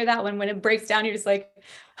 And then when you hear that one, when it breaks down, you're just like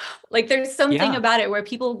there's something Yeah. about it where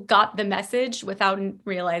people got the message without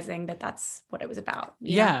realizing that that's what it was about,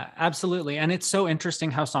 you know? Yeah, absolutely. And it's so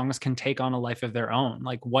interesting how songs can take on a life of their own.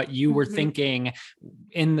 Like what you were Mhm. thinking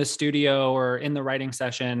in the studio or in the writing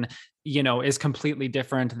session, is completely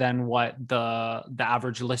different than what the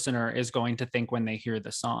average listener is going to think when they hear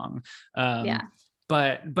the song. Yeah,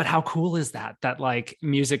 But how cool is that like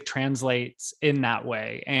music translates in that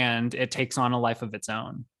way and it takes on a life of its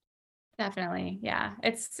own. definitely. Yeah.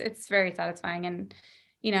 It's very satisfying. And,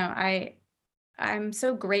 you know, I'm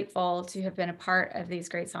so grateful to have been a part of these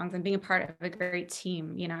great songs and being a part of a great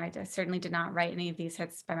team. You know, I certainly did not write any of these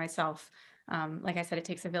hits by myself. Like I said, it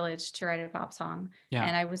takes a village to write a pop song. Yeah.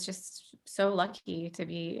 And I was just so lucky to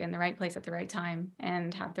be in the right place at the right time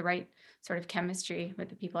and have the right sort of chemistry with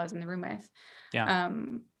the people I was in the room with. Yeah.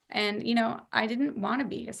 And, you know, I didn't want to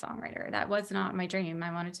be a songwriter. That was not my dream.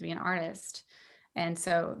 I wanted to be an artist. And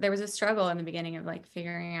so there was a struggle in the beginning of like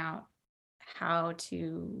figuring out how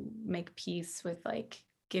to make peace with like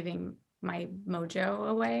giving my mojo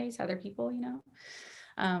away to other people, you know.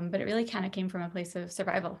 But it really kind of came from a place of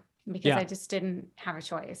survival because Yeah. I just didn't have a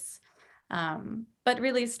choice. But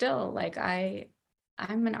really still like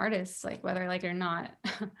I'm an artist, like whether I like it or not.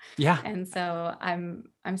 Yeah. And so I'm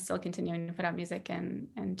still continuing to put out music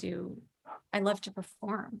and do, I love to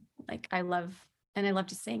perform. Like I love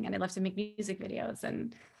to sing and I love to make music videos,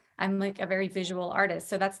 and I'm like a very visual artist.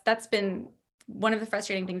 So that's been one of the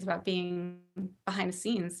frustrating things about being behind the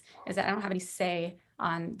scenes, is that I don't have any say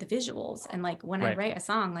on the visuals. And like when I Right. write a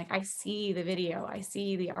song, like I see the video, I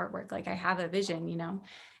see the artwork, like I have a vision, you know.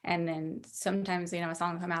 And then sometimes, you know, a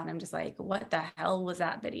song will come out and I'm just like, what the hell was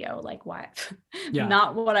that video? Like what? Yeah.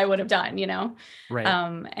 Not what I would have done, you know? Right.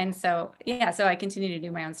 And so, yeah, so I continue to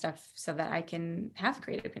do my own stuff so that I can have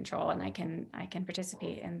creative control and I can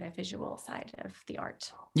participate in the visual side of the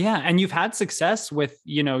art. Yeah, and you've had success with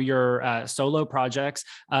your solo projects.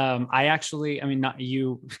 I mean, not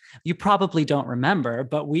you. You probably don't remember,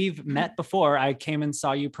 but we've met before. I came and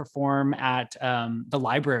saw you perform at the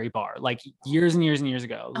library bar, like years and years and years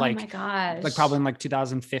ago, Oh my like probably gosh. in like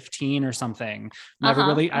 2015 or something. Uh-huh. I have a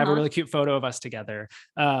Uh-huh. really cute photo of us together.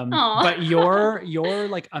 But Oh. your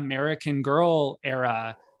like American Girl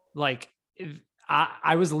era, like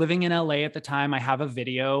I was living in LA at the time. I have a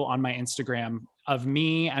video on my Instagram of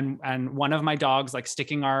me and one of my dogs like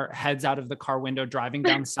sticking our heads out of the car window driving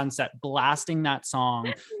down Sunset, blasting that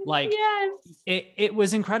song. Like Yes. it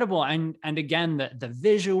was incredible. And again, the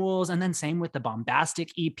visuals, and then same with the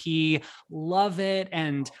Bombastic EP, love it.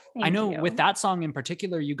 And I Thank know with you. that song in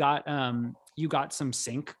particular, you got some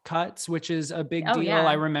sync cuts, which is a big Oh deal.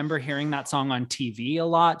 I yeah. remember hearing that song on TV a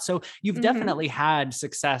lot. So you've Hmm. definitely had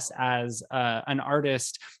success as an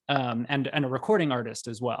artist, and a recording artist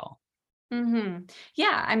as well. Hmm.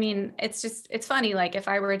 Yeah. I mean, it's funny. Like if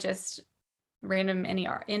I were just random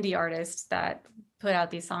indie artist that put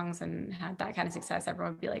out these songs and had that kind of success,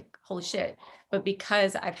 everyone would be like, holy shit. But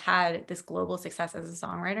because I've had this global success as a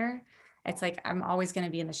songwriter, it's like I'm always going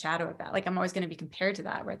to be in the shadow of that. Like I'm always going to be compared to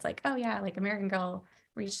that, where it's like, oh yeah, like American Girl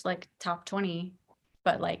reached like top 20,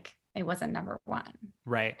 but like it wasn't number one.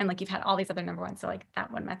 Right. And like you've had all these other number ones, so like that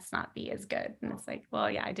one must not be as good. And it's like, well,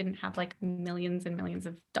 yeah, I didn't have like millions and millions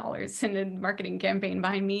of dollars in a marketing campaign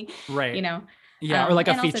behind me, you Right. know. Yeah. Or like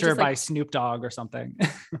a And also feature just by like Snoop Dogg or something.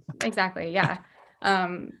 exactly, yeah.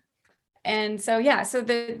 Um, and so yeah, so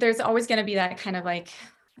there's always going to be that kind of like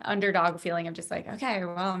underdog feeling of just like, okay,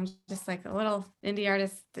 well, I'm just like a little indie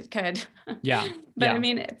artist that could. Yeah. But I Yeah.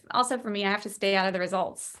 mean, also for me, I have to stay out of the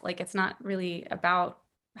results. Like, it's not really about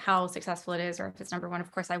how successful it is or if it's number one.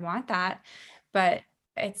 Of course, I want that, but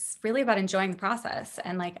it's really about enjoying the process.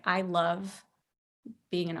 And like, I love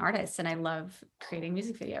being an artist and I love creating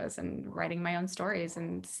music videos and writing my own stories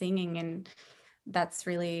and singing. And that's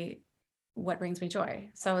really what brings me joy.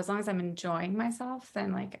 So as long as I'm enjoying myself,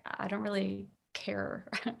 then like I don't really care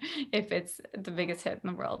if it's the biggest hit in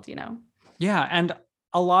the world, you know? Yeah. And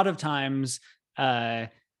a lot of times, uh,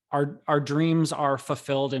 our dreams are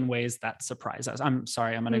fulfilled in ways that surprise us. I'm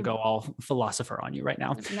sorry, I'm going to Mm. go all philosopher on you right now.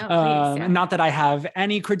 No, please. Yeah. Not that I have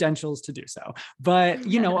any credentials to do so, but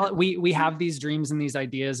we have these dreams and these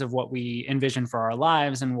ideas of what we envision for our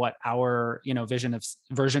lives and what our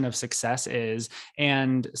version of success is.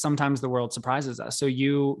 And sometimes the world surprises us. So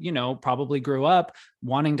probably grew up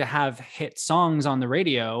wanting to have hit songs on the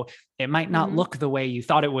radio. It might not look the way you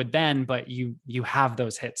thought it would then, but you have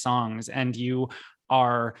those hit songs and you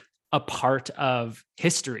are a part of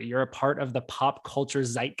history. You're a part of the pop culture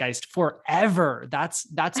zeitgeist forever. That's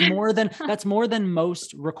more than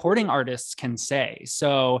most recording artists can say.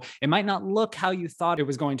 So it might not look how you thought it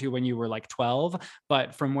was going to when you were like 12,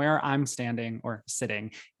 but from where I'm standing or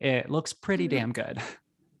sitting, it looks pretty damn good.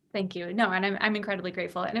 Thank you. No, and I'm incredibly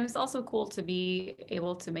grateful. And it was also cool to be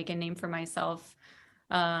able to make a name for myself,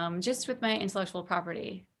 just with my intellectual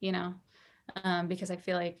property, because I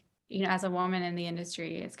feel like, as a woman in the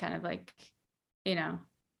industry, it's kind of like, you know,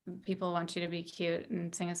 people want you to be cute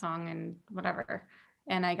and sing a song and whatever.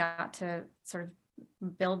 And I got to sort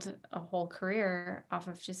of build a whole career off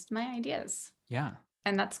of just my ideas. Yeah.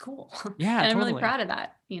 And that's cool. Yeah, And I'm really totally. proud of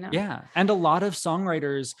that, Yeah. And a lot of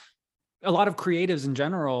songwriters, a lot of creatives in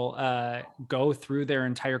general go through their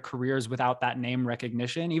entire careers without that name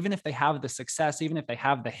recognition. Even if they have the success, even if they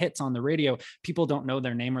have the hits on the radio, people don't know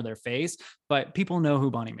their name or their face, but people know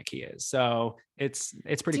who Bonnie McKee is. So it's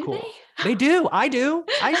pretty Do cool. they? They do. I do.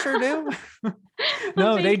 I sure do. Well,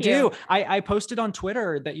 No, they thank you. do. I posted on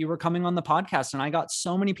Twitter that you were coming on the podcast and I got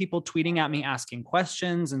so many people tweeting at me asking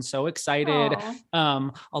questions and so excited.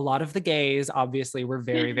 Oh. A lot of the gays obviously were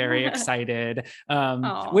very, very excited,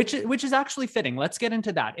 Oh. which is actually fitting. Let's get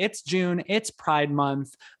into that. It's June. It's Pride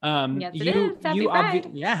Month. Yes, it is. Happy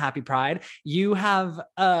Pride. Yeah, happy Pride. You have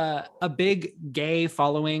a big gay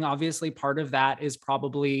following. Obviously, part of that is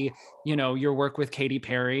probably your work with Katy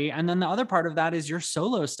Perry, and then the other part of that is your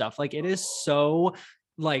solo stuff. Like it is so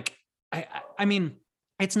like I mean,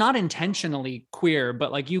 it's not intentionally queer,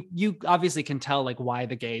 but like you obviously can tell like why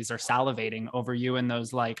the gays are salivating over you in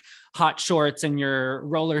those like hot shorts and your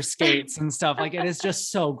roller skates and stuff. Like it is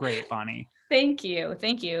just so great, Bonnie. Thank you.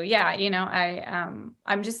 Thank you. Yeah,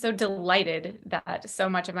 I'm just so delighted that so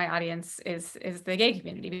much of my audience is the gay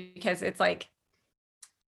community, because it's like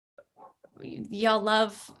y'all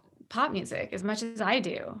love pop music as much as I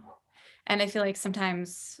do. And I feel like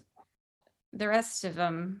sometimes the rest of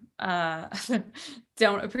them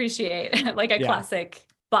don't appreciate like a classic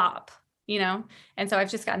bop, And so I've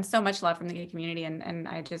just gotten so much love from the gay community, and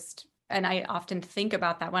I often think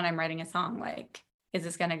about that when I'm writing a song, like, is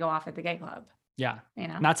this going to go off at the gay club? Yeah.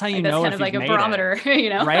 That's how like, know that's kind if of like you've a made barometer,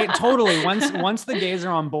 it. Right? Totally. Once the gays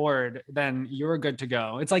are on board, then you're good to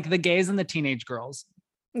go. It's like the gays and the teenage girls.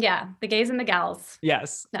 Yeah, the gays and the gals.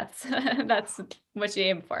 Yes. That's what you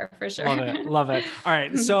aim for sure. Love it. Love it. All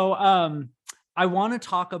right. So I want to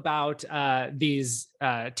talk about these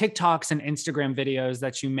TikToks and Instagram videos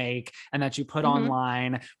that you make and that you put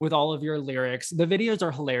online with all of your lyrics. The videos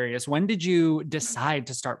are hilarious. When did you decide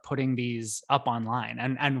to start putting these up online,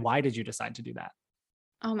 and why did you decide to do that?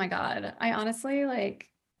 Oh my God. I honestly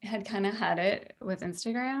had kind of had it with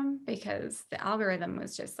Instagram because the algorithm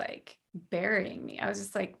was just like burying me. I was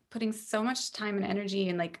just like putting so much time and energy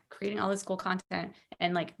and like creating all this cool content,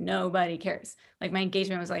 and like nobody cares. Like my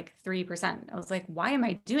engagement was like 3%. I was like, why am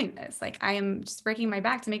I doing this? Like I am just breaking my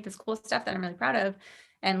back to make this cool stuff that I'm really proud of,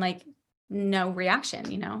 and like no reaction.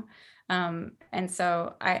 And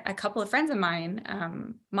so a couple of friends of mine,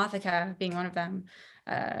 Mathika being one of them,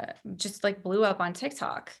 just like blew up on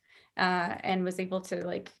TikTok, and was able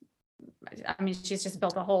to she's just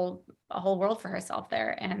built a whole world for herself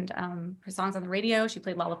there. And her songs on the radio, she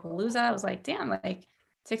played Lollapalooza. I was like, damn, like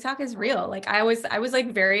TikTok is real. Like I was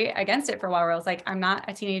like very against it for a while, where I was like, I'm not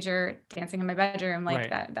a teenager dancing in my bedroom like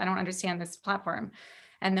that. I don't understand this platform.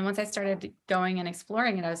 And then once I started going and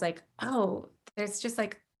exploring it, I was like, oh, there's just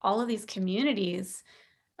like all of these communities,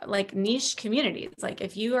 like niche communities. Like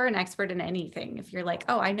if you are an expert in anything, if you're like,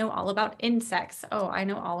 oh, I know all about insects, oh, I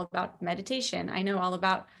know all about meditation, I know all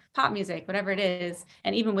about pop music, whatever it is.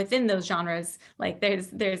 And even within those genres, like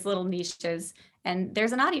there's little niches and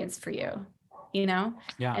there's an audience for you, you know?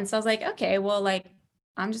 Yeah. And so I was like, okay, well, like,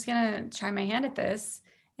 I'm just gonna try my hand at this.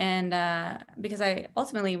 And because I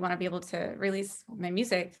ultimately want to be able to release my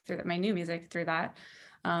music through that, my new music through that,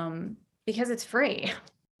 because it's free.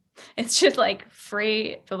 It's just like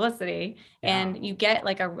free publicity, Yeah. and you get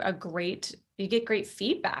like you get great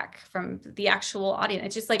feedback from the actual audience.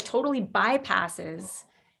 It just like totally bypasses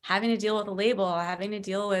having to deal with a label, having to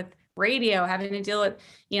deal with radio, having to deal with,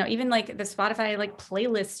 even like the Spotify like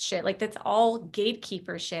playlist shit. Like that's all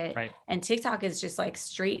gatekeeper shit. Right. And TikTok is just like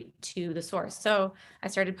straight to the source. So I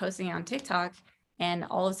started posting on TikTok, and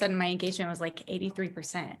all of a sudden my engagement was like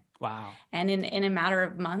 83%. Wow. And in a matter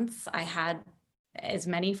of months, I had as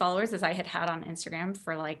many followers as I had had on Instagram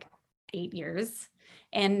for like 8 years.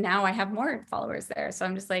 And now I have more followers there. So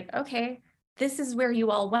I'm just like, okay, this is where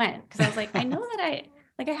you all went. Cause I was like, I know that I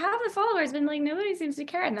have the followers, but like nobody seems to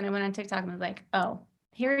care. And then I went on TikTok and was like, oh,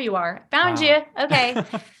 here you are. Found Wow. you. Okay.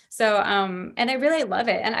 So and I really love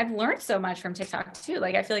it. And I've learned so much from TikTok too.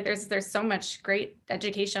 Like I feel like there's so much great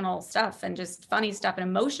educational stuff and just funny stuff and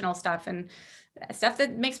emotional stuff and stuff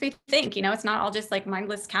that makes me think, it's not all just like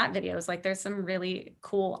mindless cat videos. Like there's some really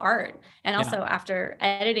cool art. And also after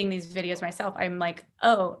editing these videos myself, I'm like,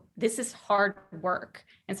 oh, this is hard work.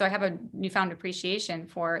 And so I have a newfound appreciation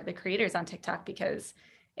for the creators on TikTok, because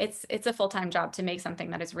it's a full-time job to make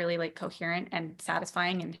something that is really like coherent and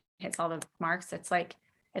satisfying and hits all the marks. It's like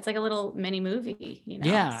a little mini movie,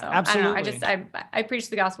 Yeah, So absolutely. I don't know. I preach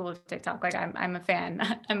the gospel of TikTok. Like I'm a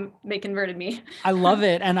fan. They converted me. I love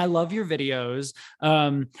it. And I love your videos.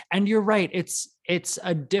 And you're right. It's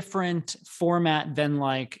a different format than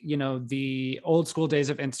like, the old school days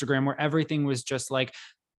of Instagram, where everything was just like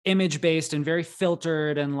image based and very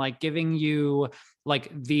filtered and like giving you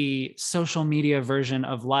like the social media version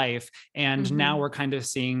of life. And now we're kind of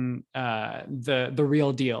seeing the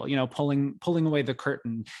real deal, pulling away the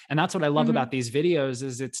curtain. And that's what I love about these videos,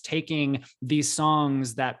 is it's taking these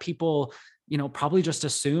songs that people probably just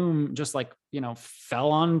assume just like,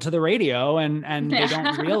 fell onto the radio, and they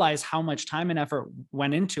don't realize how much time and effort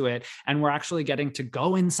went into it. And we're actually getting to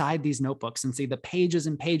go inside these notebooks and see the pages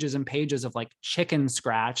and pages and pages of like chicken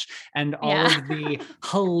scratch and all of the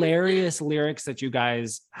hilarious lyrics that you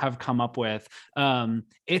guys have come up with.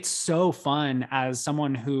 It's so fun as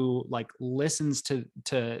someone who like listens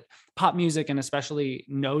to pop music and especially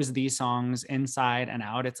knows these songs inside and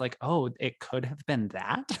out. It's like, oh, it could have been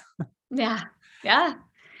that. Yeah. Yeah.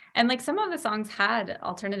 And like some of the songs had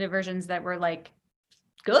alternative versions that were like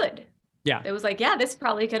good. Yeah. It was like, yeah, this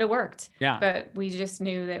probably could have worked. Yeah. But we just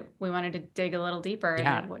knew that we wanted to dig a little deeper,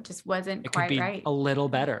 and it just wasn't it quite could be right. a little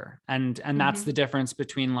better. And that's the difference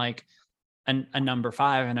between like a number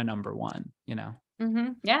 5 and a number 1,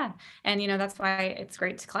 Yeah. And, that's why it's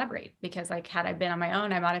great to collaborate, because like, had I been on my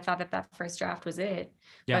own, I might've thought that first draft was it.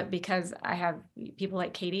 Yeah. But because I have people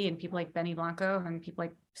like Katie and people like Benny Blanco and people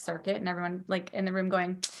like Circuit and everyone like in the room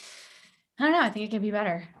going, I don't know, I think it could be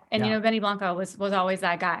better. And, Benny Blanco was always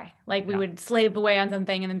that guy. Like we would slave away on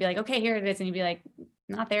something and then be like, okay, here it is. And you'd be like,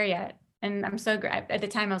 not there yet. And I'm so great. At the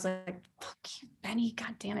time I was like, fuck you, Benny,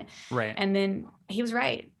 God damn it. Right. And then he was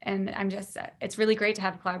right. And I'm just, it's really great to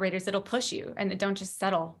have collaborators that'll push you and don't just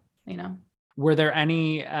settle, Were there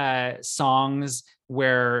any songs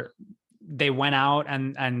where they went out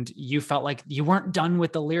and you felt like you weren't done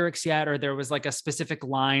with the lyrics yet, or there was like a specific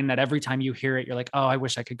line that every time you hear it, you're like, oh, I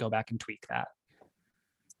wish I could go back and tweak that?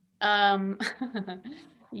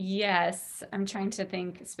 Yes, I'm trying to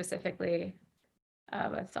think specifically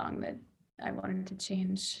of a song that I wanted to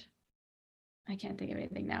change. I can't think of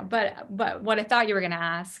anything now, but what I thought you were going to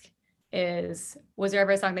ask is, was there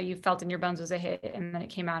ever a song that you felt in your bones was a hit and then it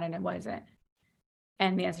came out and it wasn't?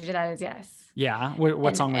 And the answer to that is yes. Yeah.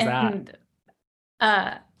 What song was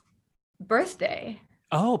that? Birthday.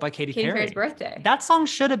 Oh, by Katy Perry's Birthday. That song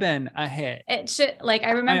should have been a hit. It should, like,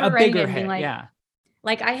 I remember writing it and being like,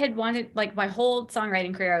 like I had wanted, like my whole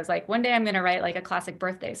songwriting career, I was like, one day I'm going to write like a classic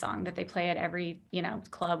birthday song that they play at every,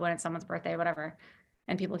 club when it's someone's birthday, whatever.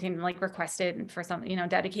 And people can like request it for some,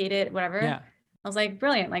 dedicate it, whatever. Yeah. I was like,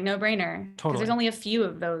 brilliant, like no brainer. Totally. There's only a few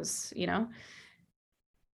of those,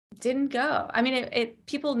 didn't go. I mean, it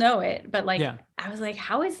people know it, but like, I was like,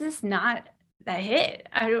 how is this not a hit?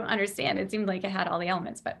 I don't understand. It seemed like it had all the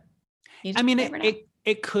elements, but I mean,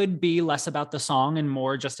 it could be less about the song and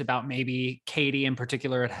more just about maybe Katie in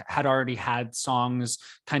particular had already had songs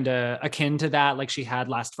kind of akin to that. Like she had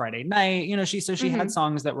Last Friday Night, you know, she had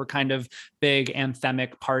songs that were kind of big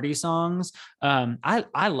anthemic party songs.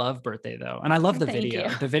 I love Birthday though. And I love the Thank video.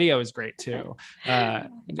 you. The video is great too. Yeah.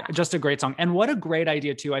 Just a great song. And what a great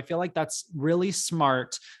idea too. I feel like that's really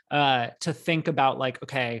smart to think about like,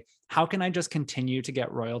 okay, how can I just continue to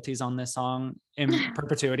get royalties on this song in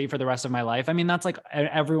perpetuity for the rest of my life? I mean, that's like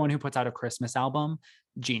everyone who puts out a Christmas album,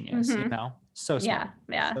 genius, you know? So smart.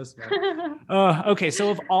 Yeah. So smart. Okay. So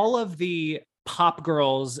of all of the pop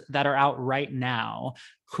girls that are out right now,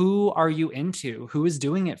 who are you into? Who is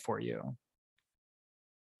doing it for you?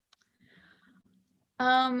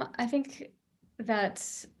 I think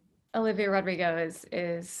that Olivia Rodrigo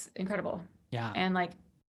is incredible. Yeah. And like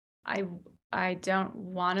I don't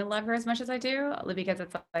want to love her as much as I do because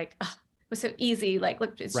it's like it was so easy. Like,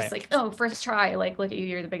 look, it's just like, oh, first try. Like, look at you,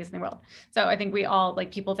 you're the biggest in the world. So I think we all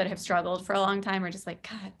like people that have struggled for a long time are just like,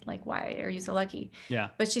 God, like, why are you so lucky? Yeah.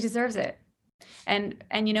 But she deserves it. And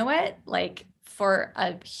you know what? Like for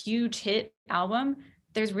a huge hit album,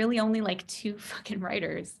 there's really only like 2 fucking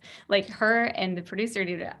writers. Like her and the producer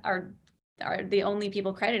dude are the only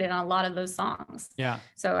people credited on a lot of those songs. Yeah.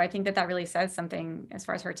 So I think that really says something as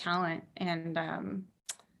far as her talent and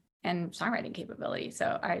songwriting capability.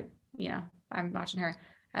 So I'm watching her.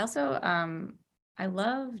 I also I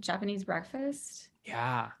love Japanese Breakfast.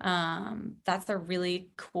 Yeah. That's a really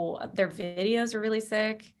cool. Their videos are really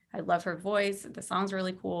sick. I love her voice. The songs are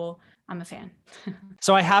really cool. I'm a fan.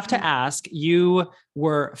 So I have to ask, you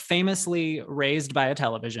were famously raised by a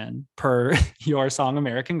television per your song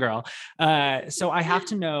American Girl. So I have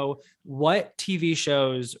to know, what TV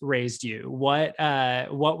shows raised you? What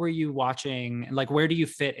were you watching? Like, where do you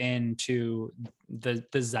fit into the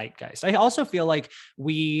zeitgeist? I also feel like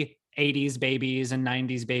we 80s babies and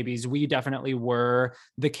 90s babies, we definitely were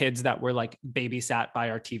the kids that were like babysat by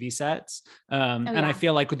our TV sets. And I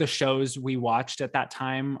feel like the shows we watched at that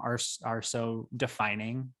time are so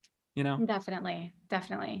defining, you know? Definitely.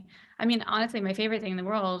 I mean, honestly, my favorite thing in the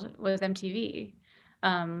world was MTV.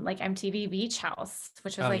 Like MTV Beach House,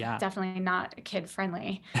 which was definitely not kid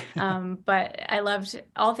friendly. But I loved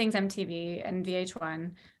all things MTV and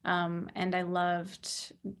VH1. And I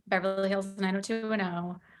loved Beverly Hills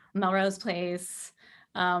 90210, Melrose Place.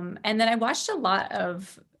 And then I watched a lot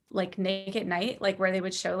of like Nick at Night, like where they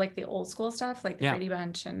would show like the old school stuff, like the Brady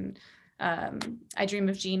Bunch and I Dream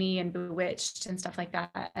of Jeannie and Bewitched and stuff like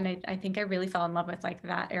that. And I think I really fell in love with like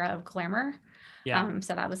that era of glamour.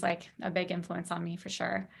 So that was like a big influence on me for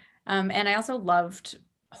sure. And I also loved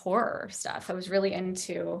horror stuff. I was really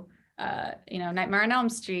into, Nightmare on Elm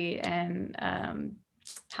Street and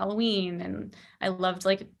Halloween. And I loved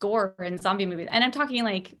like gore and zombie movies. And I'm talking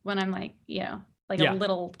like when I'm like, a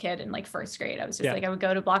little kid in like first grade. I was just like, I would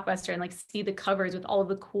go to Blockbuster and like see the covers with all of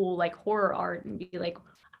the cool like horror art and be like,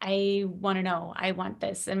 I want to know, I want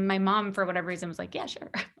this. And my mom, for whatever reason, was like, yeah, sure.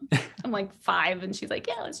 I'm like 5 and she's like,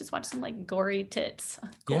 yeah, let's just watch some like gory tits.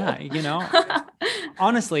 Cool. Yeah.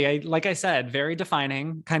 Honestly, like I said, very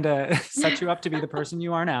defining, kind of set you up to be the person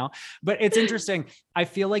you are now. But it's interesting. I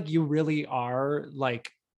feel like you really are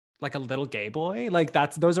like a little gay boy. Like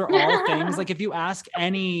those are all things. Like if you ask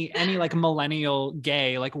any like millennial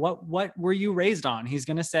gay, like what were you raised on? He's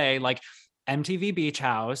going to say like MTV Beach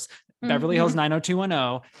House, Beverly Hills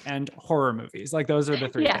 90210, and horror movies. Like those are the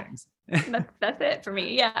 3 things. That's it for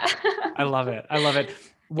me. Yeah. I love it.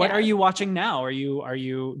 What are you watching now? Do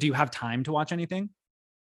you have time to watch anything?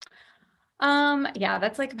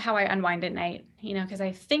 That's like how I unwind at night, because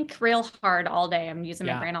I think real hard all day. I'm using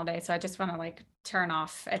my brain all day. So I just want to like turn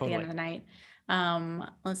off at the end of the night.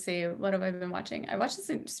 Let's see, what have I been watching?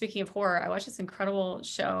 Speaking of horror, I watched this incredible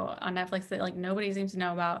show on Netflix that like nobody seems to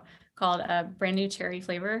know about called Brand New Cherry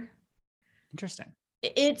Flavor. Interesting.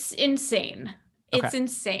 It's insane. It's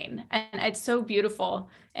insane. And it's so beautiful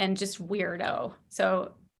and just weirdo.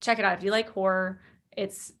 So check it out. If you like horror,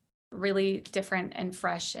 it's really different and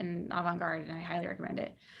fresh and avant-garde, and I highly recommend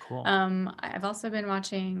it. Cool. I've also been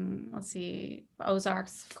watching,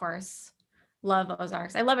 Ozarks, of course. Love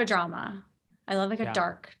Ozarks. I love a drama. I love like a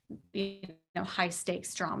dark, high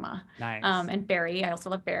stakes drama. Nice. And Barry. I also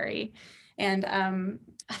love Barry. And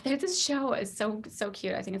there's this show is so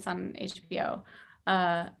cute. I think it's on HBO.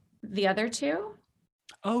 The Other Two.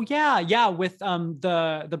 Oh yeah, with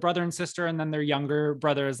the brother and sister, and then their younger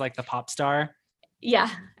brother is like the pop star.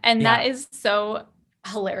 Yeah, and that is so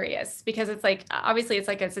hilarious because it's like obviously it's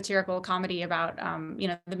like a satirical comedy about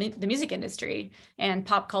the music industry and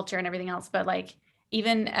pop culture and everything else, but like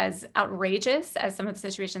even as outrageous as some of the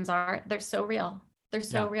situations are, they're so real. They're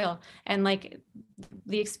so real. And like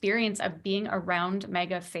the experience of being around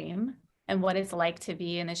mega fame and what it's like to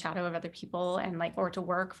be in the shadow of other people and like, or to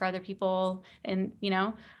work for other people and, you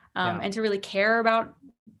know, and to really care about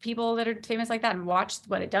people that are famous like that and watch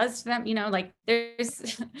what it does to them, you know, like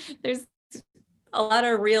there's a lot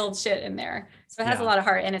of real shit in there. So it has a lot of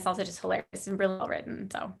heart, and it's also just hilarious and really well written.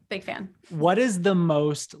 So big fan. What is the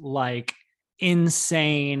most like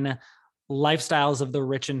insane lifestyles of the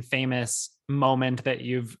rich and famous moment that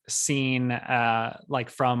you've seen like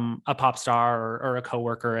from a pop star or a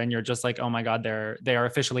coworker, and you're just like, oh my God, they are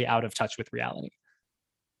officially out of touch with reality?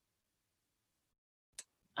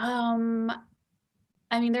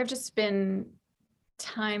 I mean, there've just been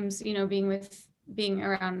times, you know, being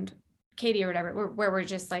around Katie or whatever, where we're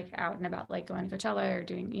just like out and about, like going to Coachella or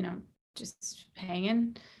doing, you know, just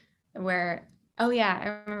hanging, where, oh yeah,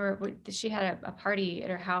 I remember she had a party at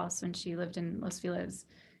her house when she lived in Los Feliz,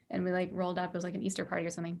 and we like rolled up, it was like an Easter party or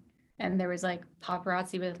something. And there was like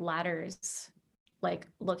paparazzi with ladders, like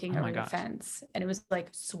looking over the fence. And it was like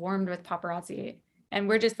swarmed with paparazzi. And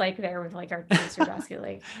we're just like there with like our Easter basket,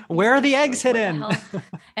 like, where are the eggs like, hidden?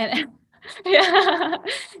 And yeah.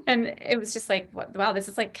 And it was just like, wow, this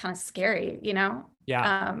is like kind of scary, you know?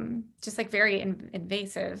 Yeah. Just like very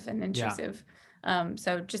invasive and intrusive.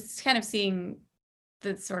 So just kind of seeing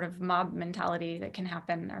the sort of mob mentality that can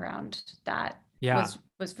happen around that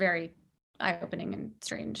was very eye-opening and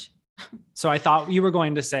strange. So I thought you were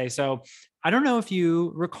going to say, so I don't know if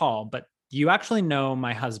you recall, but you actually know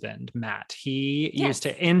my husband, Matt. He used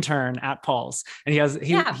to intern at Pulse, and he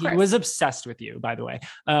was obsessed with you, by the way.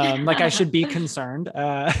 Like I should be concerned.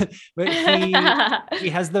 But he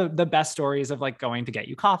has the best stories of like going to get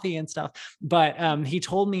you coffee and stuff. But he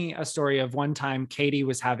told me a story of one time Katie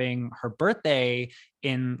was having her birthday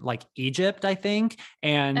in like Egypt, I think.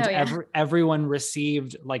 And everyone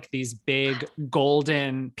received like these big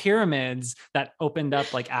golden pyramids that opened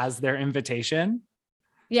up like as their invitation.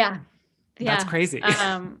 Yeah. That's crazy.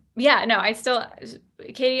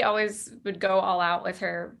 Katie always would go all out with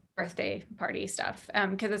her birthday party stuff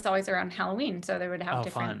because it's always around Halloween. So they would have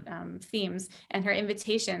different themes, and her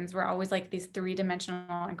invitations were always like these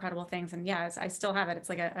 3-dimensional incredible things. And I still have it. It's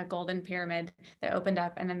like a golden pyramid that opened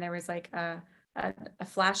up, and then there was like a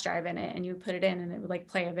flash drive in it, and you put it in and it would like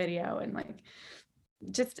play a video, and like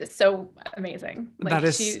just so amazing. Like that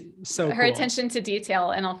is so her cool. attention to detail,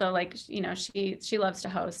 and also like, you know, she loves to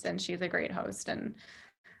host, and she's a great host. And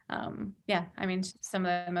I mean, some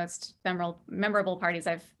of the most memorable parties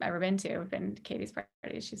I've ever been to have been Katie's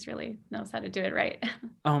parties. She's really knows how to do it right.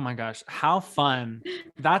 Oh my gosh, how fun.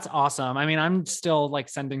 That's awesome. I mean, I'm still like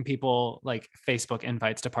sending people like Facebook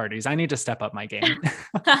invites to parties. I need to step up my game.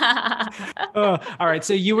 All right.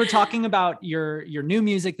 So you were talking about your new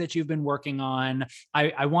music that you've been working on.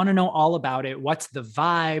 I want to know all about it. What's the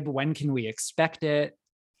vibe? When can we expect it?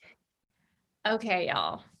 Okay,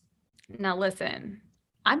 y'all. Now listen.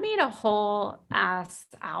 I made a whole ass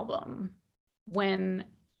album when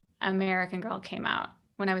American Girl came out,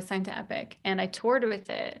 when I was signed to Epic, and I toured with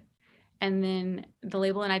it. And then the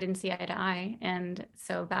label and I didn't see eye to eye. And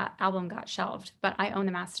so that album got shelved, but I own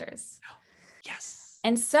the masters. Yes.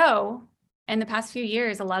 And so in the past few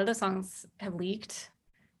years, a lot of the songs have leaked,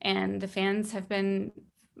 and the fans have been,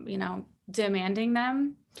 you know, demanding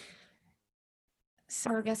them.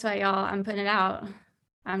 So guess what, y'all? I'm putting it out.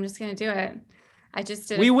 I'm just going to do it. I just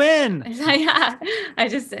did. We win. I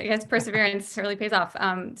guess perseverance really pays off.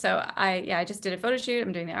 So I just did a photo shoot.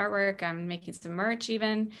 I'm doing the artwork. I'm making some merch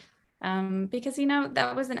even, because, you know,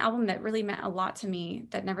 that was an album that really meant a lot to me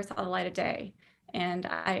that never saw the light of day. And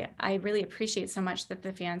I really appreciate so much that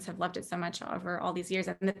the fans have loved it so much over all these years,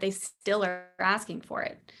 and that they still are asking for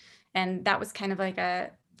it. And that was kind of like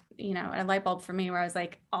a light bulb for me, where I was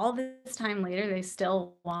like, all this time later, they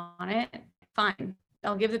still want it. Fine.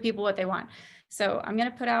 I'll give the people what they want. So I'm going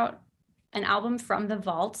to put out an album from the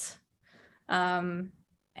vault, and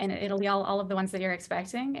it'll be all of the ones that you're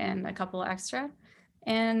expecting and a couple extra.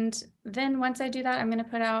 And then once I do that, I'm going to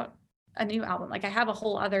put out a new album. Like I have a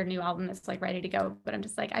whole other new album that's like ready to go, but I'm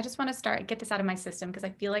just like, I just want to get this out of my system, because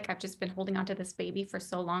I feel like I've just been holding on to this baby for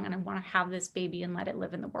so long, and I want to have this baby and let it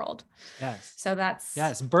live in the world. Yes. So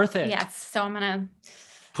birth it. Yes. So I'm going to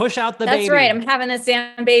push out the baby. That's right. I'm having this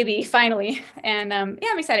damn baby finally. And I'm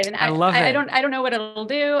excited. And I love it. I don't know what it'll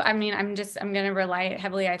do. I mean, I'm going to rely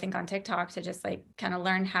heavily, I think, on TikTok to just like kind of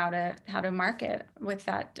learn how to market with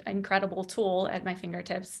that incredible tool at my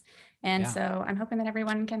fingertips. And so I'm hoping that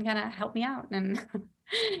everyone can kind of help me out and,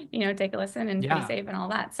 you know, take a listen and be safe and all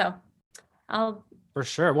that. So For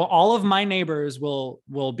sure. Well, all of my neighbors will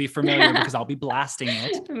be familiar because I'll be blasting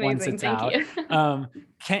it once Amazing. it's Thank out.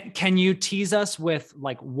 you. Can you tease us with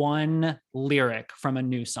like one lyric from a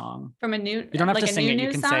new song? From a new, You don't have like to a sing it. You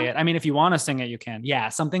new can song? say it. I mean, if you want to sing it, you can. Yeah,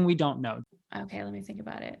 something we don't know. Okay, let me think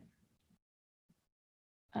about it.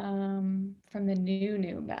 From the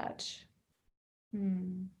new batch. I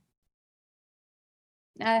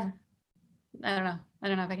don't know. I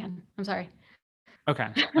don't know if I can. I'm sorry. Okay.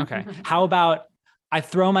 Okay. How about I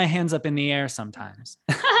throw my hands up in the air sometimes?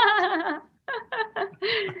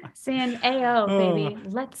 Saying AO, baby,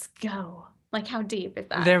 let's go. Like, how deep is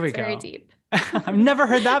that? There we It's very go. deep. I've never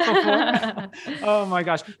heard that before. Oh my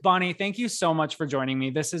gosh. Bonnie, thank you so much for joining me.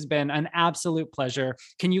 This has been an absolute pleasure.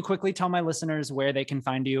 Can you quickly tell my listeners where they can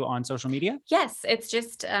find you on social media? Yes, it's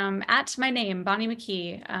just at my name, Bonnie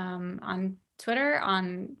McKee, on Twitter,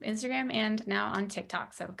 on Instagram, and now on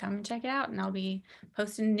TikTok. So come check it out, and I'll be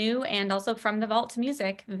posting new and also From the Vault to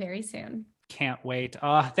Music very soon. Can't wait.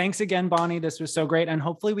 Thanks again, Bonnie. This was so great. And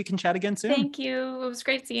hopefully we can chat again soon. Thank you. It was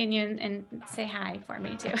great seeing you, and say hi for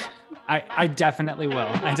me too. I definitely will.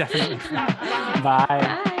 I definitely will. Bye.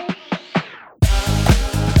 Bye.